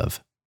grasp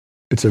of?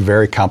 It's a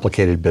very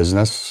complicated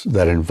business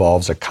that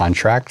involves a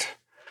contract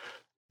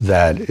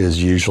that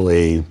is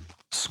usually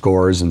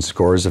scores and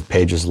scores of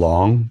pages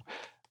long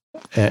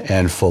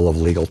and full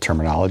of legal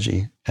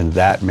terminology. And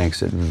that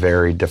makes it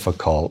very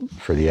difficult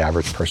for the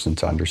average person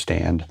to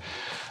understand.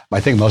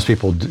 I think most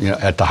people,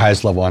 at the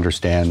highest level,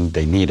 understand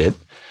they need it,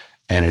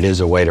 and it is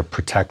a way to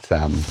protect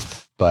them.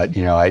 But,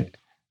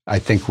 I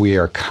think we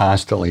are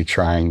constantly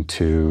trying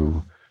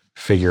to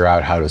figure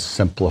out how to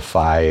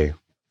simplify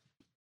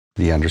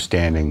the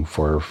understanding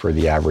for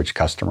the average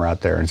customer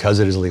out there. And because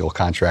it is a legal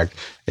contract,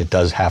 it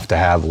does have to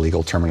have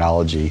legal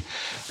terminology,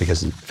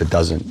 because if it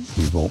doesn't,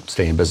 you won't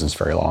stay in business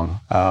very long.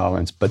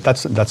 But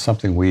that's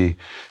something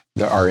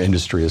our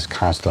industry is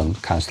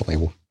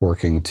constantly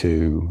working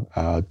to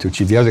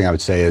achieve. The other thing I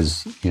would say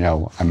is,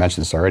 I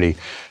mentioned this already,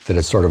 that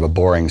it's sort of a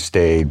boring,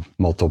 staid,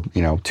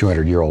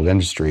 200-year-old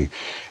industry.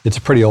 It's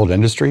a pretty old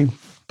industry,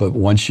 but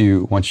once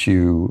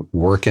you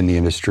work in the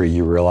industry,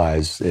 you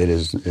realize it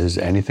is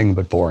anything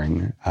but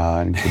boring,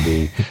 and it can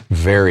be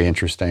very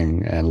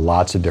interesting, and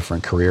lots of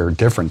different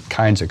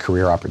kinds of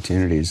career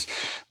opportunities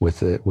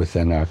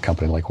within a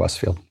company like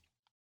Westfield.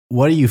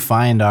 What do you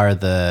find are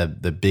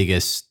the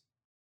biggest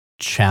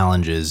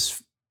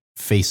challenges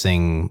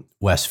facing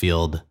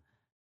Westfield?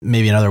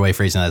 Maybe another way of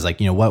phrasing that is like,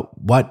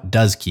 what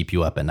does keep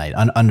you up at night?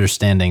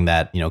 Understanding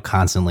that,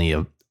 constantly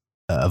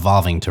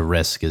evolving to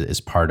risk is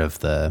part of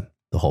the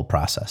whole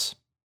process.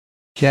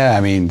 Yeah,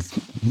 I mean,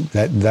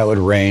 that would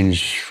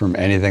range from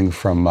anything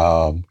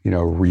from,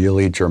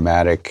 really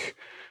dramatic,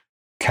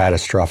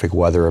 catastrophic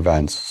weather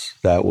events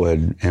that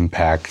would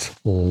impact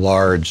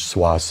large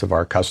swaths of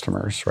our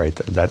customers, right?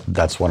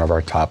 That's one of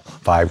our top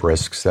 5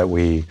 risks that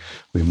we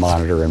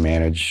monitor and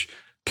manage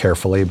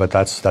carefully, but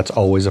that's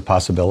always a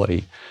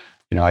possibility.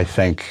 I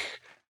think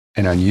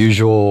an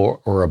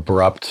unusual or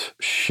abrupt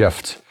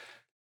shift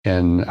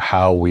in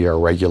how we are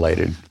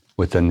regulated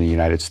within the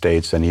United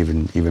States, and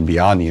even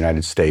beyond the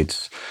United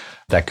States,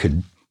 that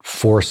could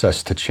force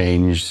us to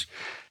change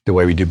the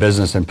way we do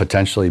business and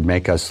potentially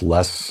make us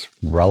less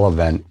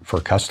relevant for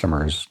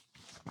customers,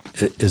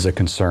 is a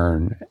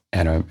concern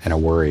and a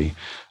worry.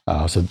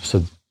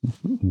 So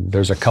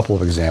there's a couple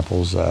of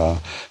examples. The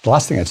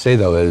last thing I'd say,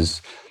 though,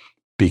 is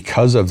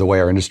because of the way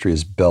our industry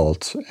is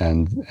built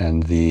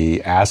and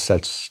the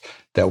assets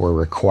that we're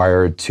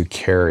required to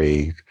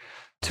carry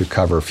to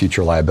cover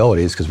future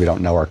liabilities, because we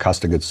don't know our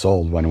cost of goods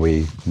sold when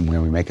we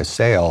make a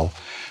sale,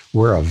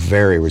 we're a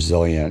very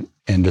resilient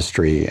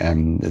industry.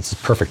 And it's a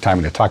perfect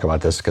timing to talk about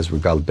this, because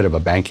we've got a bit of a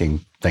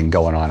banking thing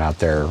going on out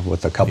there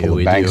with a couple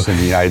of banks in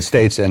the United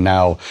States, and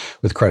now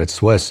with Credit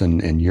Suisse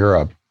in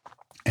Europe.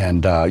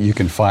 And you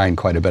can find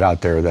quite a bit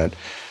out there that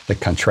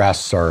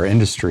contrasts our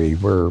industry.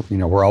 We're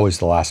always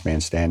the last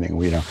man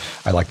standing.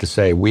 I like to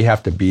say we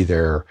have to be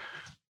there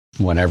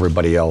when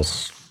everybody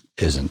else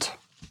isn't.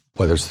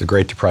 Whether it's the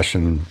Great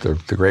Depression, the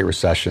Great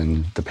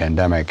Recession, the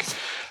pandemic,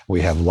 we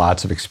have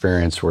lots of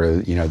experience where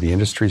the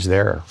industry's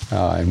there,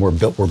 and we're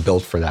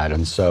built for that,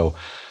 and so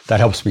that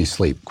helps me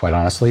sleep, quite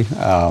honestly.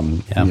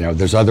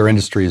 There's other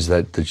industries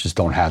that just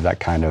don't have that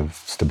kind of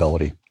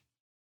stability.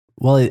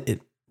 Well,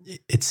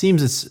 it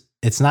seems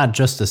it's not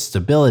just a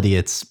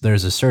stability;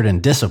 there's a certain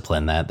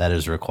discipline that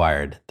is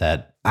required.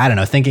 That, I don't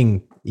know,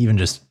 thinking even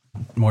just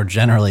more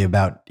generally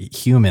about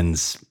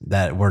humans,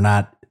 that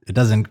it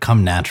doesn't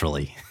come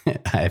naturally.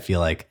 I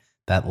feel like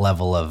that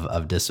level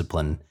of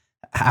discipline.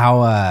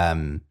 How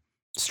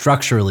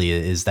structurally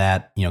is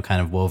that,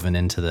 kind of woven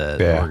into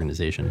the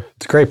organization?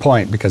 It's a great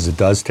point, because it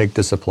does take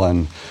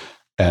discipline,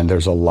 and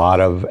there's a lot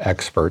of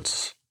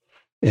experts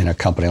in a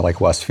company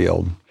like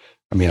Westfield.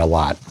 I mean, a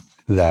lot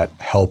that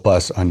help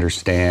us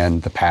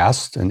understand the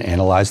past and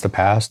analyze the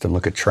past and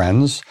look at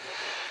trends.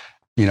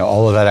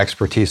 All of that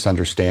expertise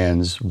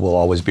understands we'll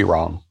always be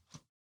wrong.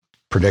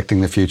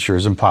 Predicting the future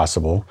is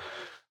impossible.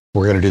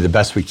 We're going to do the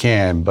best we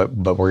can, but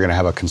we're going to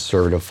have a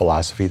conservative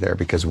philosophy there,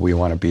 because we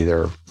want to be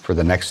there for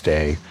the next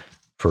day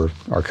for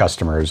our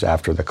customers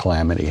after the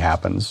calamity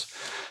happens.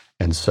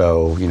 And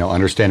so,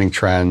 understanding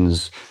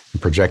trends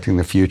and projecting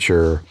the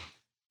future,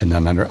 and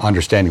then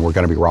understanding we're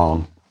going to be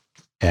wrong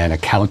and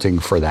accounting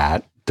for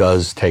that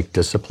does take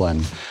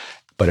discipline.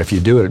 But if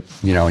you do it,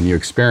 and you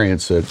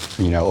experience it,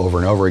 over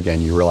and over again,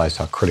 you realize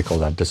how critical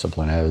that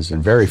discipline is.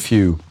 And very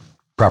few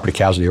property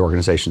casualty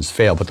organizations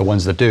fail, but the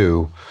ones that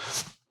do,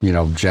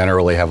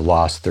 generally have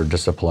lost their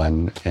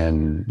discipline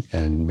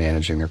in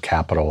managing their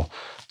capital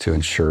to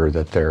ensure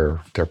that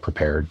they're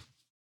prepared.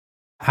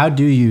 How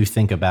do you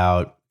think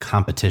about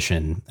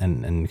competition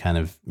and kind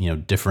of,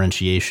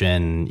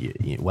 differentiation,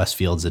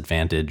 Westfield's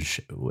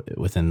advantage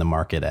within the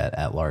market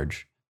at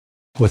large?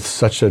 With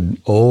such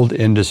an old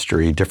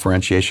industry,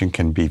 differentiation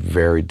can be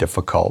very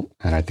difficult.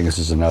 And I think this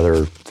is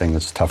another thing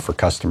that's tough for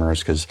customers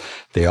because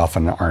they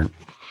often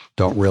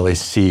don't really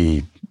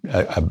see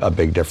a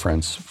big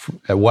difference.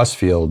 At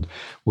Westfield,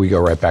 we go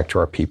right back to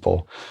our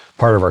people.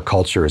 Part of our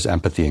culture is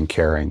empathy and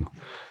caring.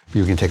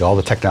 You can take all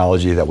the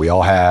technology that we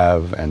all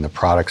have and the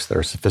products that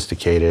are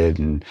sophisticated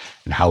and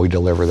how we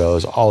deliver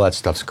those, all that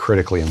stuff's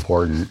critically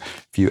important.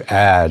 If you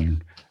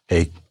add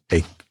a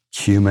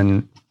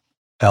human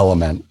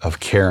element of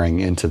caring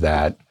into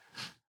that,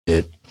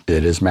 it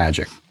is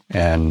magic.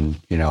 And,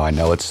 I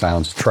know it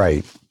sounds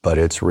trite, but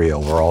it's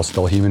real. We're all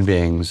still human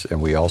beings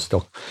and we all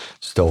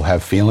still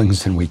have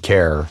feelings and we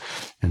care.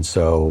 And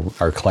so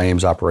our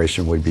claims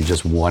operation would be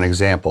just one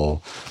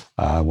example.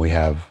 We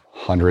have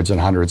hundreds and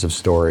hundreds of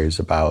stories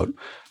about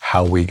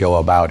how we go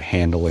about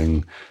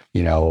handling,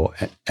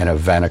 an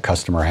event a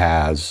customer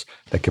has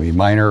that can be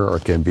minor or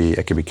it can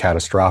be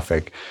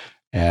catastrophic.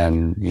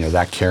 And,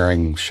 that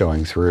caring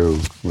showing through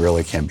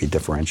really can be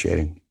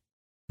differentiating.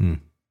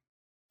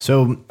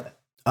 So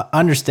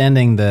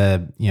understanding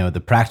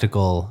the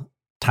practical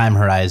time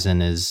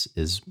horizon is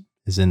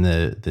in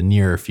the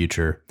nearer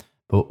future.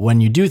 But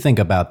when you do think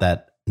about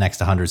that next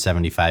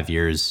 175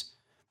 years,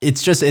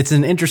 it's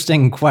an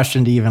interesting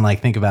question to even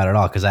think about at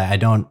all. Cause I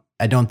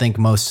don't think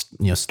most,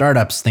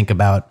 startups think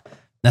about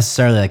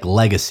necessarily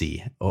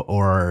legacy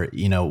or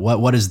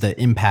what is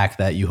the impact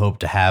that you hope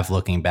to have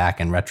looking back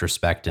in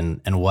retrospect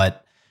and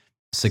what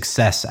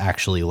success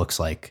actually looks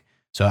like.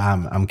 So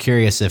I'm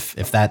curious if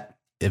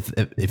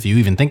you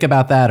even think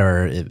about that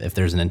or if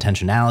there's an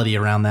intentionality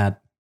around that.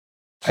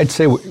 I'd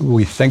say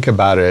we think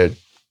about it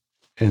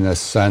in the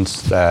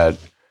sense that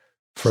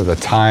for the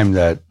time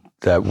that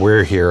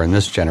we're here in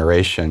this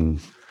generation,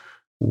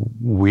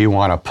 we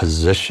want to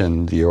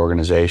position the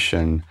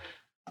organization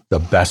the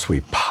best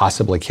we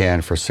possibly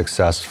can for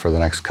success for the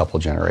next couple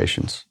of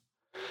generations.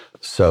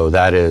 So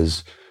that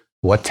is,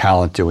 what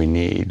talent do we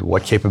need?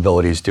 What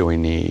capabilities do we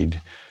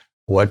need?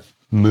 What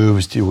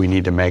moves do we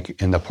need to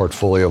make in the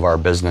portfolio of our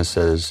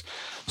businesses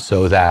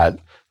so that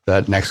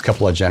that next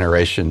couple of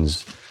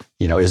generations,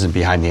 isn't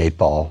behind the eight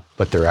ball,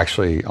 but they're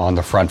actually on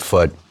the front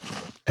foot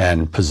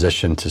and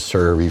positioned to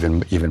serve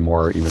even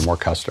more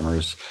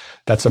customers.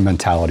 That's a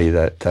mentality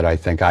that I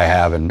think I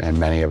have and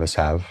many of us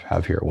have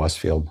here at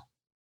Westfield.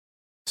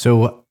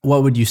 So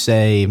what would you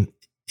say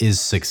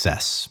is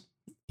success?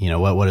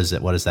 What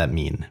does that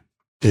mean?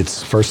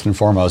 It's first and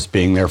foremost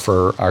being there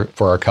for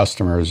our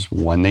customers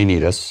when they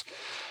need us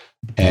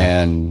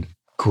and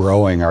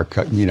growing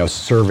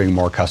serving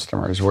more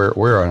customers.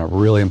 We're in a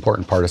really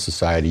important part of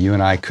society. You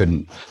and I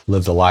couldn't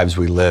live the lives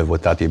we live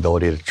without the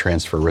ability to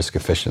transfer risk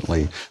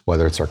efficiently,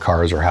 whether it's our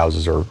cars or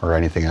houses or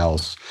anything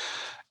else.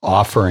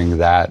 Offering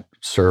that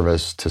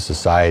service to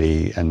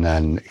society and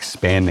then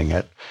expanding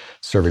it,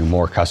 serving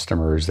more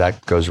customers,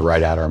 that goes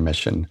right at our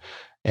mission.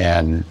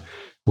 And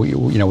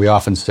we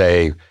often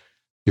say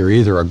you're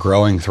either a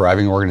growing,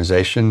 thriving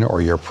organization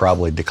or you're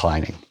probably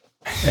declining.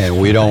 And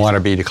we don't want to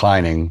be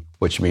declining,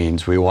 which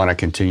means we want to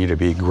continue to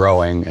be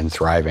growing and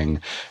thriving.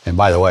 And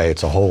by the way,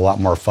 it's a whole lot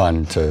more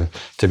fun to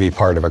be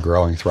part of a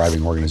growing,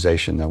 thriving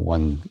organization than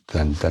one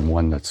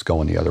that's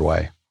going the other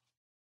way.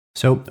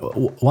 So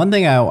one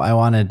thing I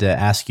wanted to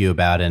ask you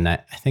about, and I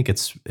think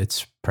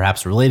it's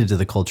perhaps related to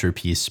the culture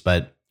piece,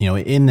 but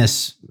in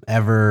this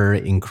ever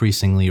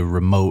increasingly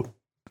remote,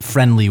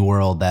 friendly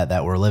world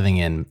that we're living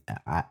in,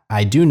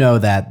 I do know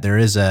that there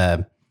is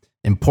a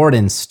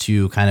importance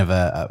to kind of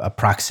a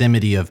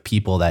proximity of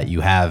people that you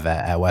have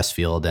at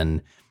Westfield,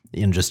 and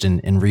just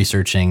in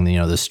researching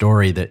the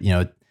story that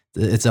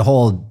it's a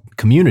whole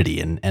community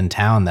and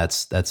town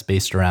that's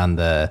based around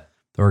the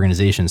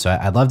organization. So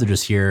I'd love to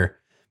just hear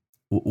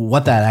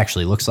what that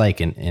actually looks like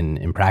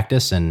in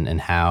practice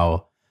and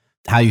how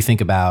you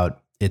think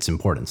about its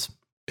importance.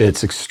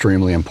 It's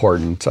extremely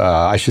important.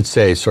 I should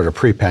say sort of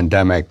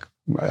pre-pandemic,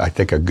 I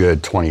think a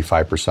good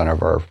 25%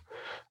 of our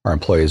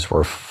employees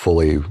were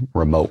fully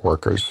remote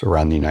workers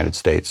around the United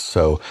States.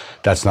 So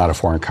that's not a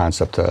foreign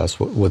concept to us.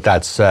 With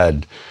that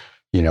said,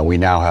 we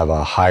now have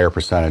a higher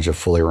percentage of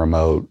fully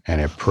remote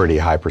and a pretty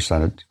high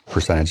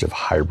percentage of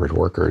hybrid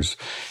workers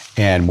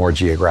and more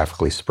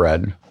geographically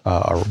spread,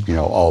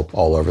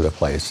 all over the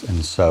place.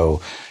 And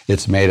so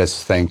it's made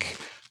us think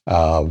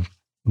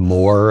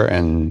more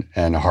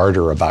and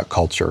harder about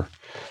culture.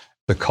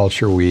 The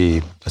culture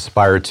we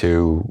aspire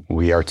to,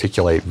 we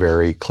articulate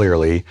very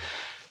clearly,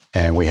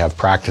 and we have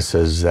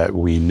practices that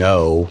we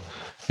know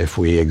if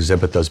we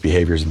exhibit those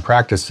behaviors and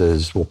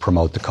practices will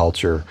promote the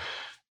culture.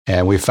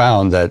 And we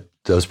found that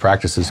those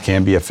practices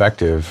can be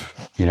effective,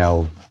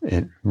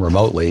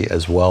 remotely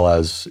as well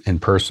as in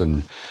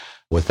person.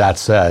 With that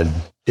said,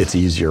 it's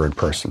easier in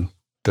person.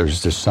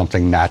 There's just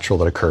something natural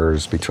that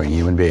occurs between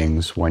human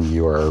beings when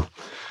you are,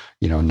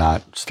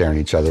 not staring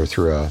at each other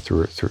through a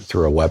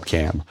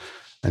webcam.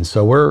 And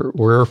so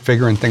we're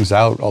figuring things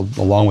out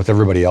along with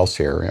everybody else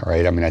here,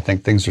 right? I mean, I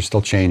think things are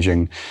still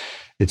changing.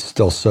 It's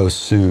still so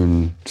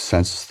soon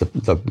since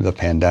the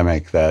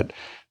pandemic that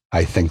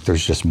I think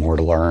there's just more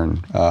to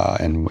learn,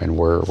 and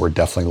we're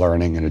definitely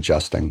learning and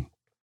adjusting.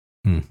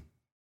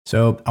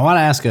 So I want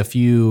to ask a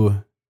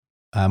few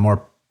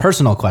more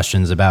personal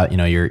questions about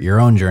your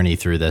own journey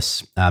through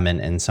this,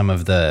 and some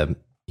of the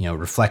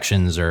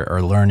reflections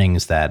or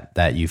learnings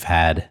that you've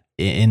had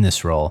in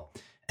this role.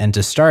 And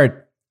to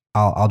start,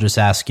 I'll just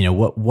ask,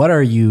 what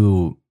are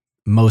you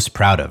most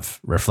proud of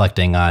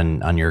reflecting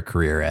on your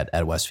career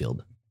at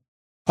Westfield?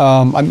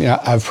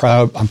 I'm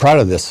proud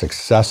of the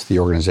success the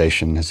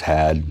organization has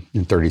had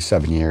in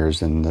 37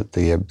 years, and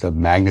the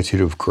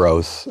magnitude of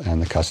growth and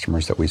the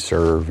customers that we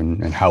serve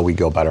and how we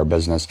go about our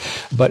business.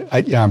 But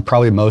I'm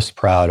probably most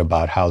proud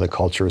about how the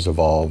culture has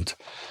evolved.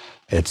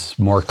 It's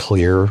more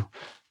clear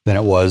than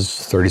it was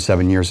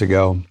 37 years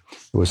ago.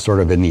 It was sort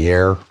of in the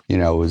air, it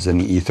was in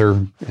the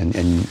ether.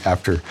 And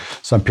after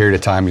some period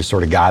of time, you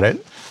sort of got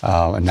it.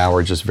 And now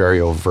we're just very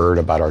overt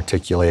about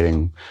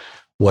articulating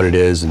what it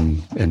is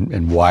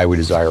and why we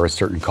desire a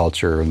certain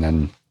culture, and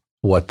then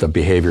what the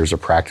behaviors or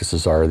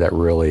practices are that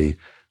really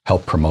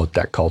help promote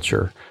that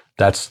culture.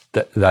 That's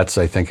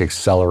I think,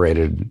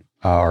 accelerated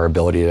our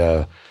ability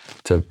to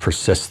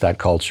persist that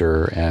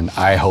culture. And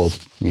I hope,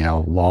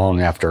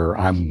 long after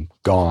I'm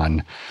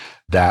gone,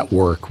 that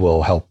work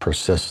will help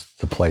persist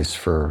the place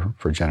for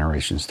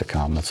generations to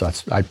come. So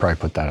I'd probably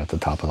put that at the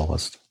top of the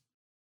list.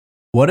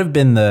 What have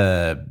been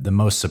the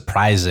most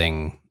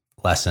surprising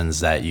lessons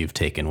that you've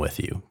taken with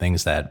you?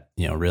 Things that,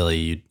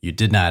 really you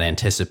did not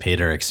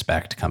anticipate or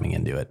expect coming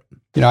into it?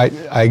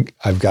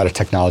 I've got a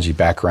technology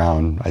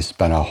background. I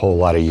spent a whole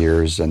lot of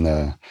years in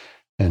the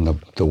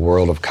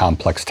world of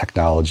complex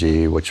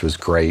technology, which was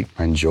great.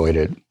 I enjoyed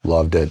it,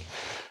 loved it.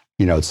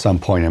 At some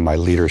point in my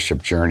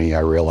leadership journey, I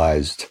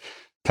realized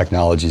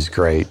technology is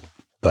great,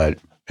 but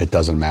it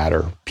doesn't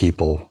matter.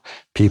 People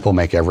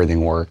make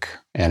everything work.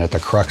 And at the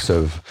crux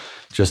of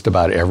just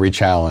about every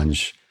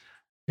challenge,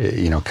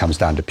 it comes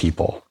down to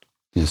people.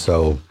 And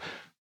so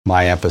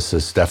my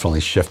emphasis definitely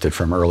shifted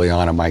from early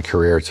on in my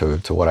career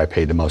to what I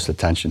paid the most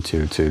attention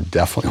to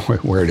definitely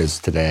where it is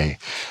today.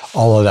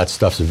 All of that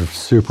stuff is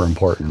super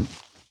important,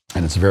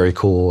 and it's very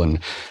cool. And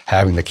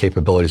having the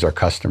capabilities our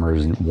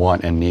customers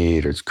want and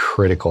need is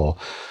critical.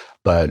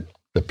 But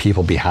the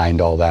people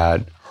behind all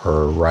that,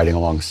 or riding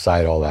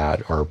alongside all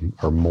that,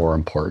 are more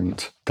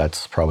important.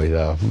 That's probably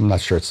I'm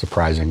not sure it's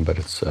surprising, but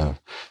it's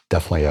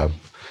definitely a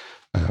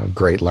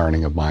great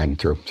learning of mine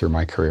through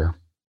my career.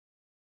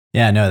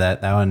 Yeah, no,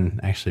 that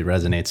one actually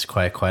resonates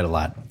quite a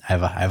lot.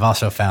 I've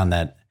also found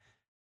that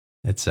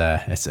it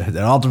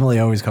ultimately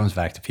always comes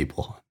back to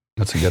people.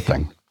 That's a good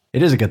thing.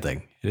 It is a good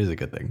thing. It is a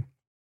good thing.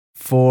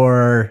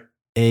 For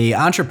a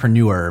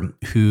entrepreneur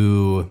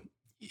who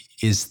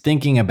is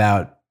thinking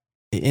about,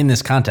 in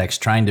this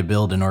context, trying to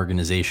build an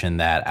organization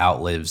that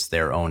outlives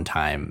their own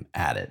time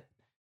at it,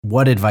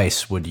 what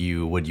advice would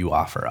you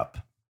offer up?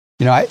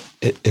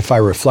 If I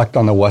reflect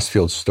on the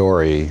Westfield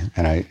story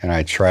and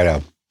I try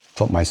to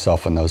put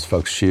myself in those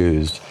folks'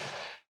 shoes,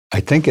 I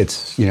think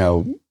it's,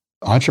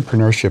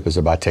 entrepreneurship is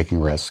about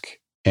taking risk.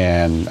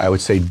 And I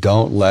would say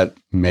don't let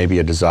maybe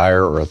a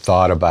desire or a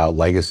thought about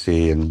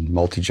legacy and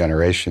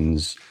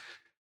multi-generations,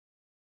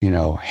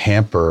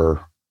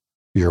 hamper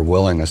your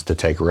willingness to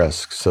take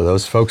risks. So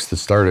those folks that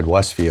started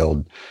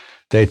Westfield,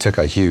 they took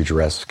a huge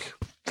risk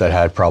that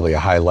had probably a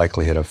high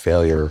likelihood of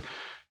failure.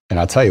 And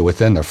I'll tell you,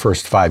 within the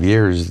first 5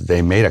 years,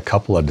 they made a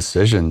couple of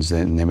decisions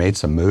and they made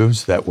some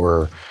moves that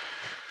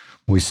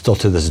we still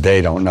to this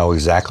day don't know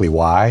exactly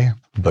why,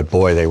 but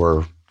boy, they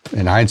were,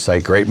 in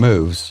hindsight, great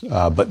moves.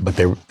 But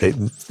they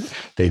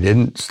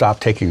didn't stop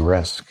taking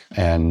risk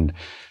and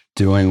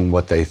doing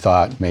what they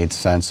thought made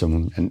sense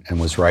and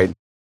was right.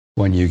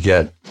 When you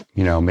get,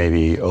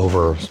 maybe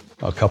over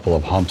a couple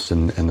of humps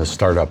in the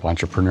startup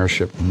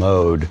entrepreneurship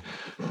mode,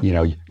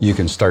 you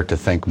can start to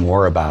think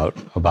more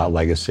about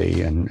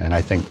legacy. And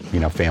I think,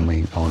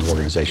 family-owned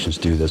organizations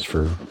do this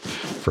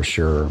for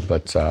sure.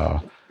 But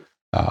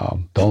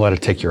don't let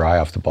it take your eye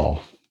off the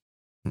ball.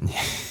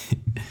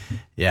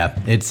 Yeah,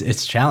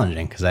 it's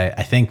challenging because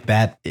I think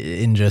that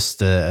in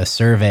just a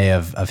survey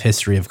of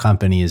history of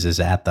companies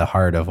is at the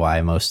heart of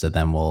why most of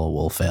them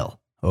will fail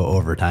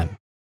over time.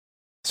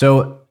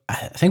 So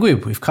I think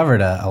we've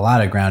covered a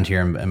lot of ground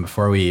here. And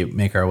before we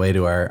make our way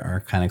to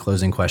our kind of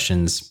closing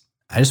questions,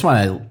 I just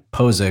want to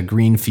pose a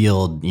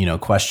greenfield,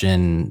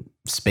 question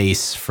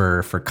space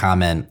for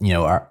comment.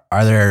 Are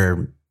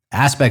there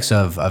aspects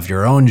of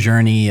your own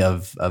journey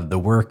of the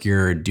work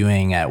you're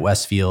doing at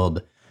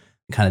Westfield,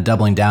 kind of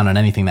doubling down on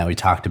anything that we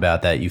talked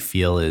about that you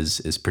feel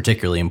is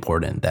particularly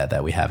important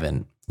that we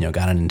haven't,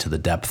 gotten into the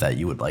depth that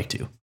you would like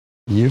to?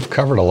 You've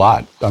covered a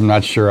lot. I'm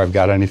not sure I've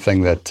got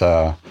anything that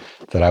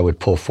I would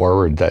pull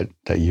forward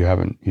that you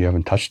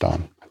haven't touched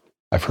on.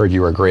 I've heard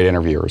you were a great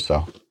interviewer,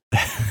 so.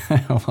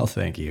 Well,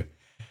 thank you.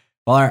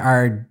 Well,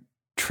 our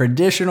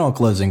traditional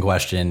closing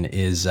question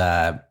is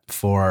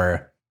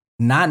for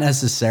not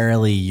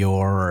necessarily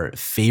your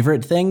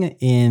favorite thing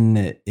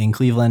in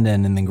Cleveland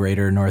and in the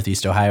greater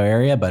Northeast Ohio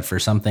area, but for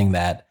something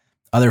that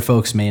other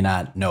folks may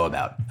not know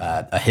about,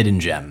 a hidden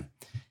gem,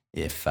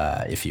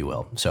 if you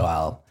will. So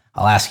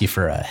I'll ask you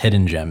for a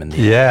hidden gem in the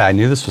Yeah, I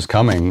knew this was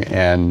coming,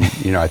 and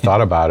I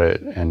thought about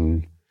it,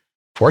 and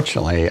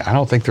fortunately, I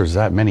don't think there's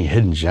that many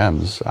hidden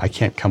gems. I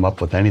can't come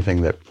up with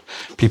anything that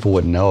people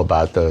wouldn't know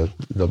about. The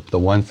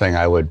one thing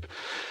I would,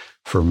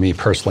 for me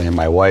personally and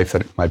my wife,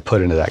 that might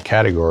put into that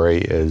category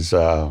is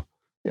on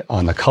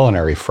the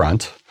culinary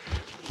front,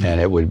 and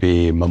it would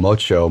be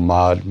Momocho,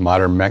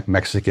 modern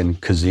Mexican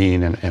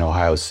cuisine in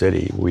Ohio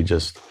City. We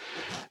just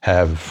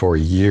have for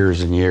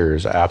years and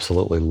years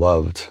absolutely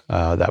loved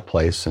that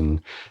place, and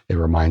it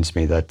reminds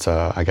me that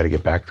we got to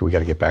get back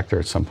there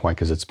at some point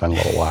because it's been a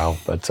little while.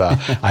 But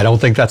I don't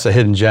think that's a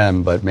hidden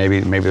gem, but maybe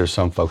there's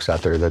some folks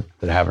out there that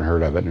haven't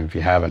heard of it, and if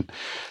you haven't,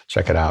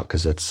 check it out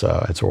because it's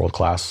world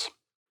class.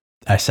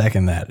 I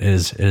second that.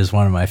 It is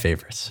one of my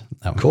favorites.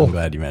 Cool. I'm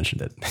glad you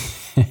mentioned it.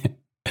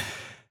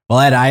 Well,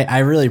 Ed, I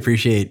really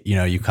appreciate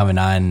you coming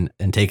on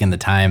and taking the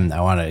time.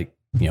 I want to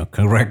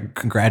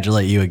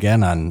congratulate you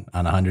again on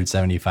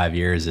 175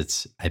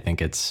 years. I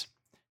think it's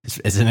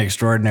an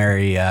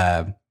extraordinary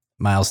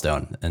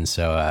milestone, and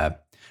so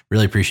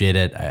really appreciate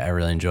it. I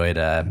really enjoyed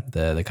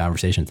the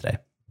conversation today.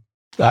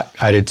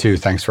 I did too.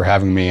 Thanks for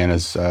having me. And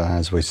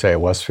as we say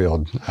at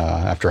Westfield,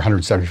 after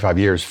 175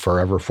 years,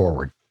 forever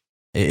forward.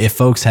 If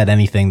folks had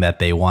anything that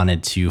they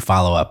wanted to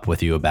follow up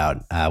with you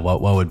about,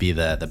 what would be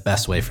the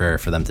best way for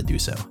them to do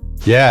so?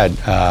 Yeah,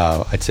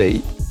 I'd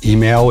say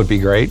email would be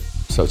great.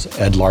 So it's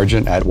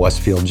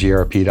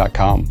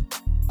edlargent@westfieldgrp.com.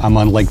 I'm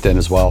on LinkedIn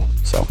as well,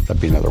 so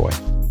that'd be another way.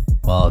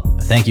 Well,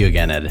 thank you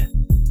again, Ed.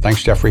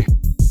 Thanks, Jeffrey.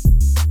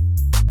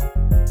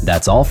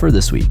 That's all for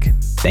this week.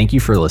 Thank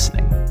you for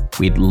listening.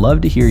 We'd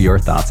love to hear your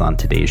thoughts on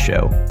today's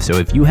show. So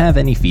if you have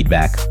any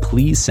feedback,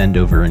 please send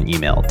over an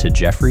email to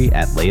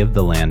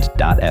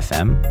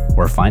jeffrey@layoftheland.fm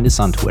or find us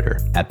on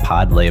Twitter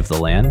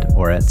 @podlayoftheland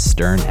or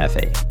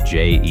 @sternhefe,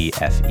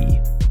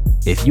 JEFE.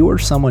 If you or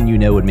someone you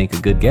know would make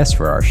a good guest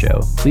for our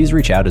show, please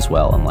reach out as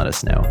well and let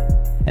us know.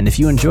 And if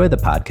you enjoy the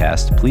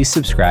podcast, please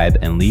subscribe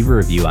and leave a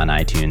review on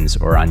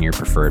iTunes or on your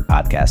preferred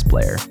podcast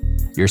player.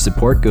 Your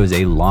support goes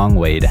a long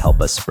way to help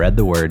us spread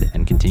the word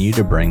and continue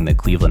to bring the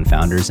Cleveland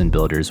founders and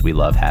builders we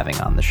love having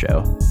on the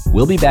show.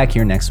 We'll be back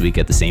here next week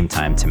at the same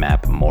time to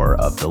map more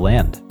of the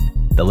land.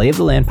 The Lay of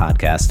the Land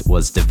podcast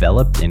was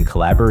developed in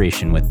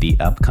collaboration with the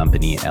Up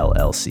Company,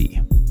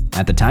 LLC.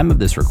 At the time of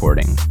this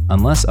recording,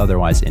 unless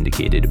otherwise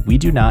indicated, we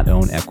do not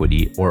own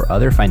equity or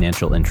other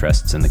financial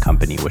interests in the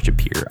company which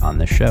appear on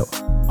this show.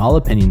 All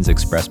opinions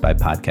expressed by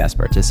podcast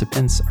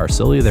participants are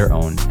solely their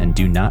own and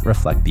do not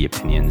reflect the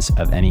opinions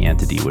of any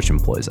entity which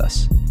employs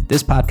us.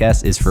 This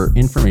podcast is for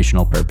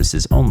informational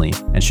purposes only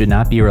and should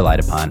not be relied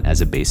upon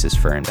as a basis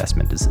for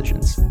investment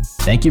decisions.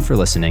 Thank you for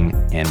listening,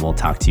 and we'll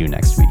talk to you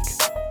next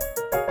week.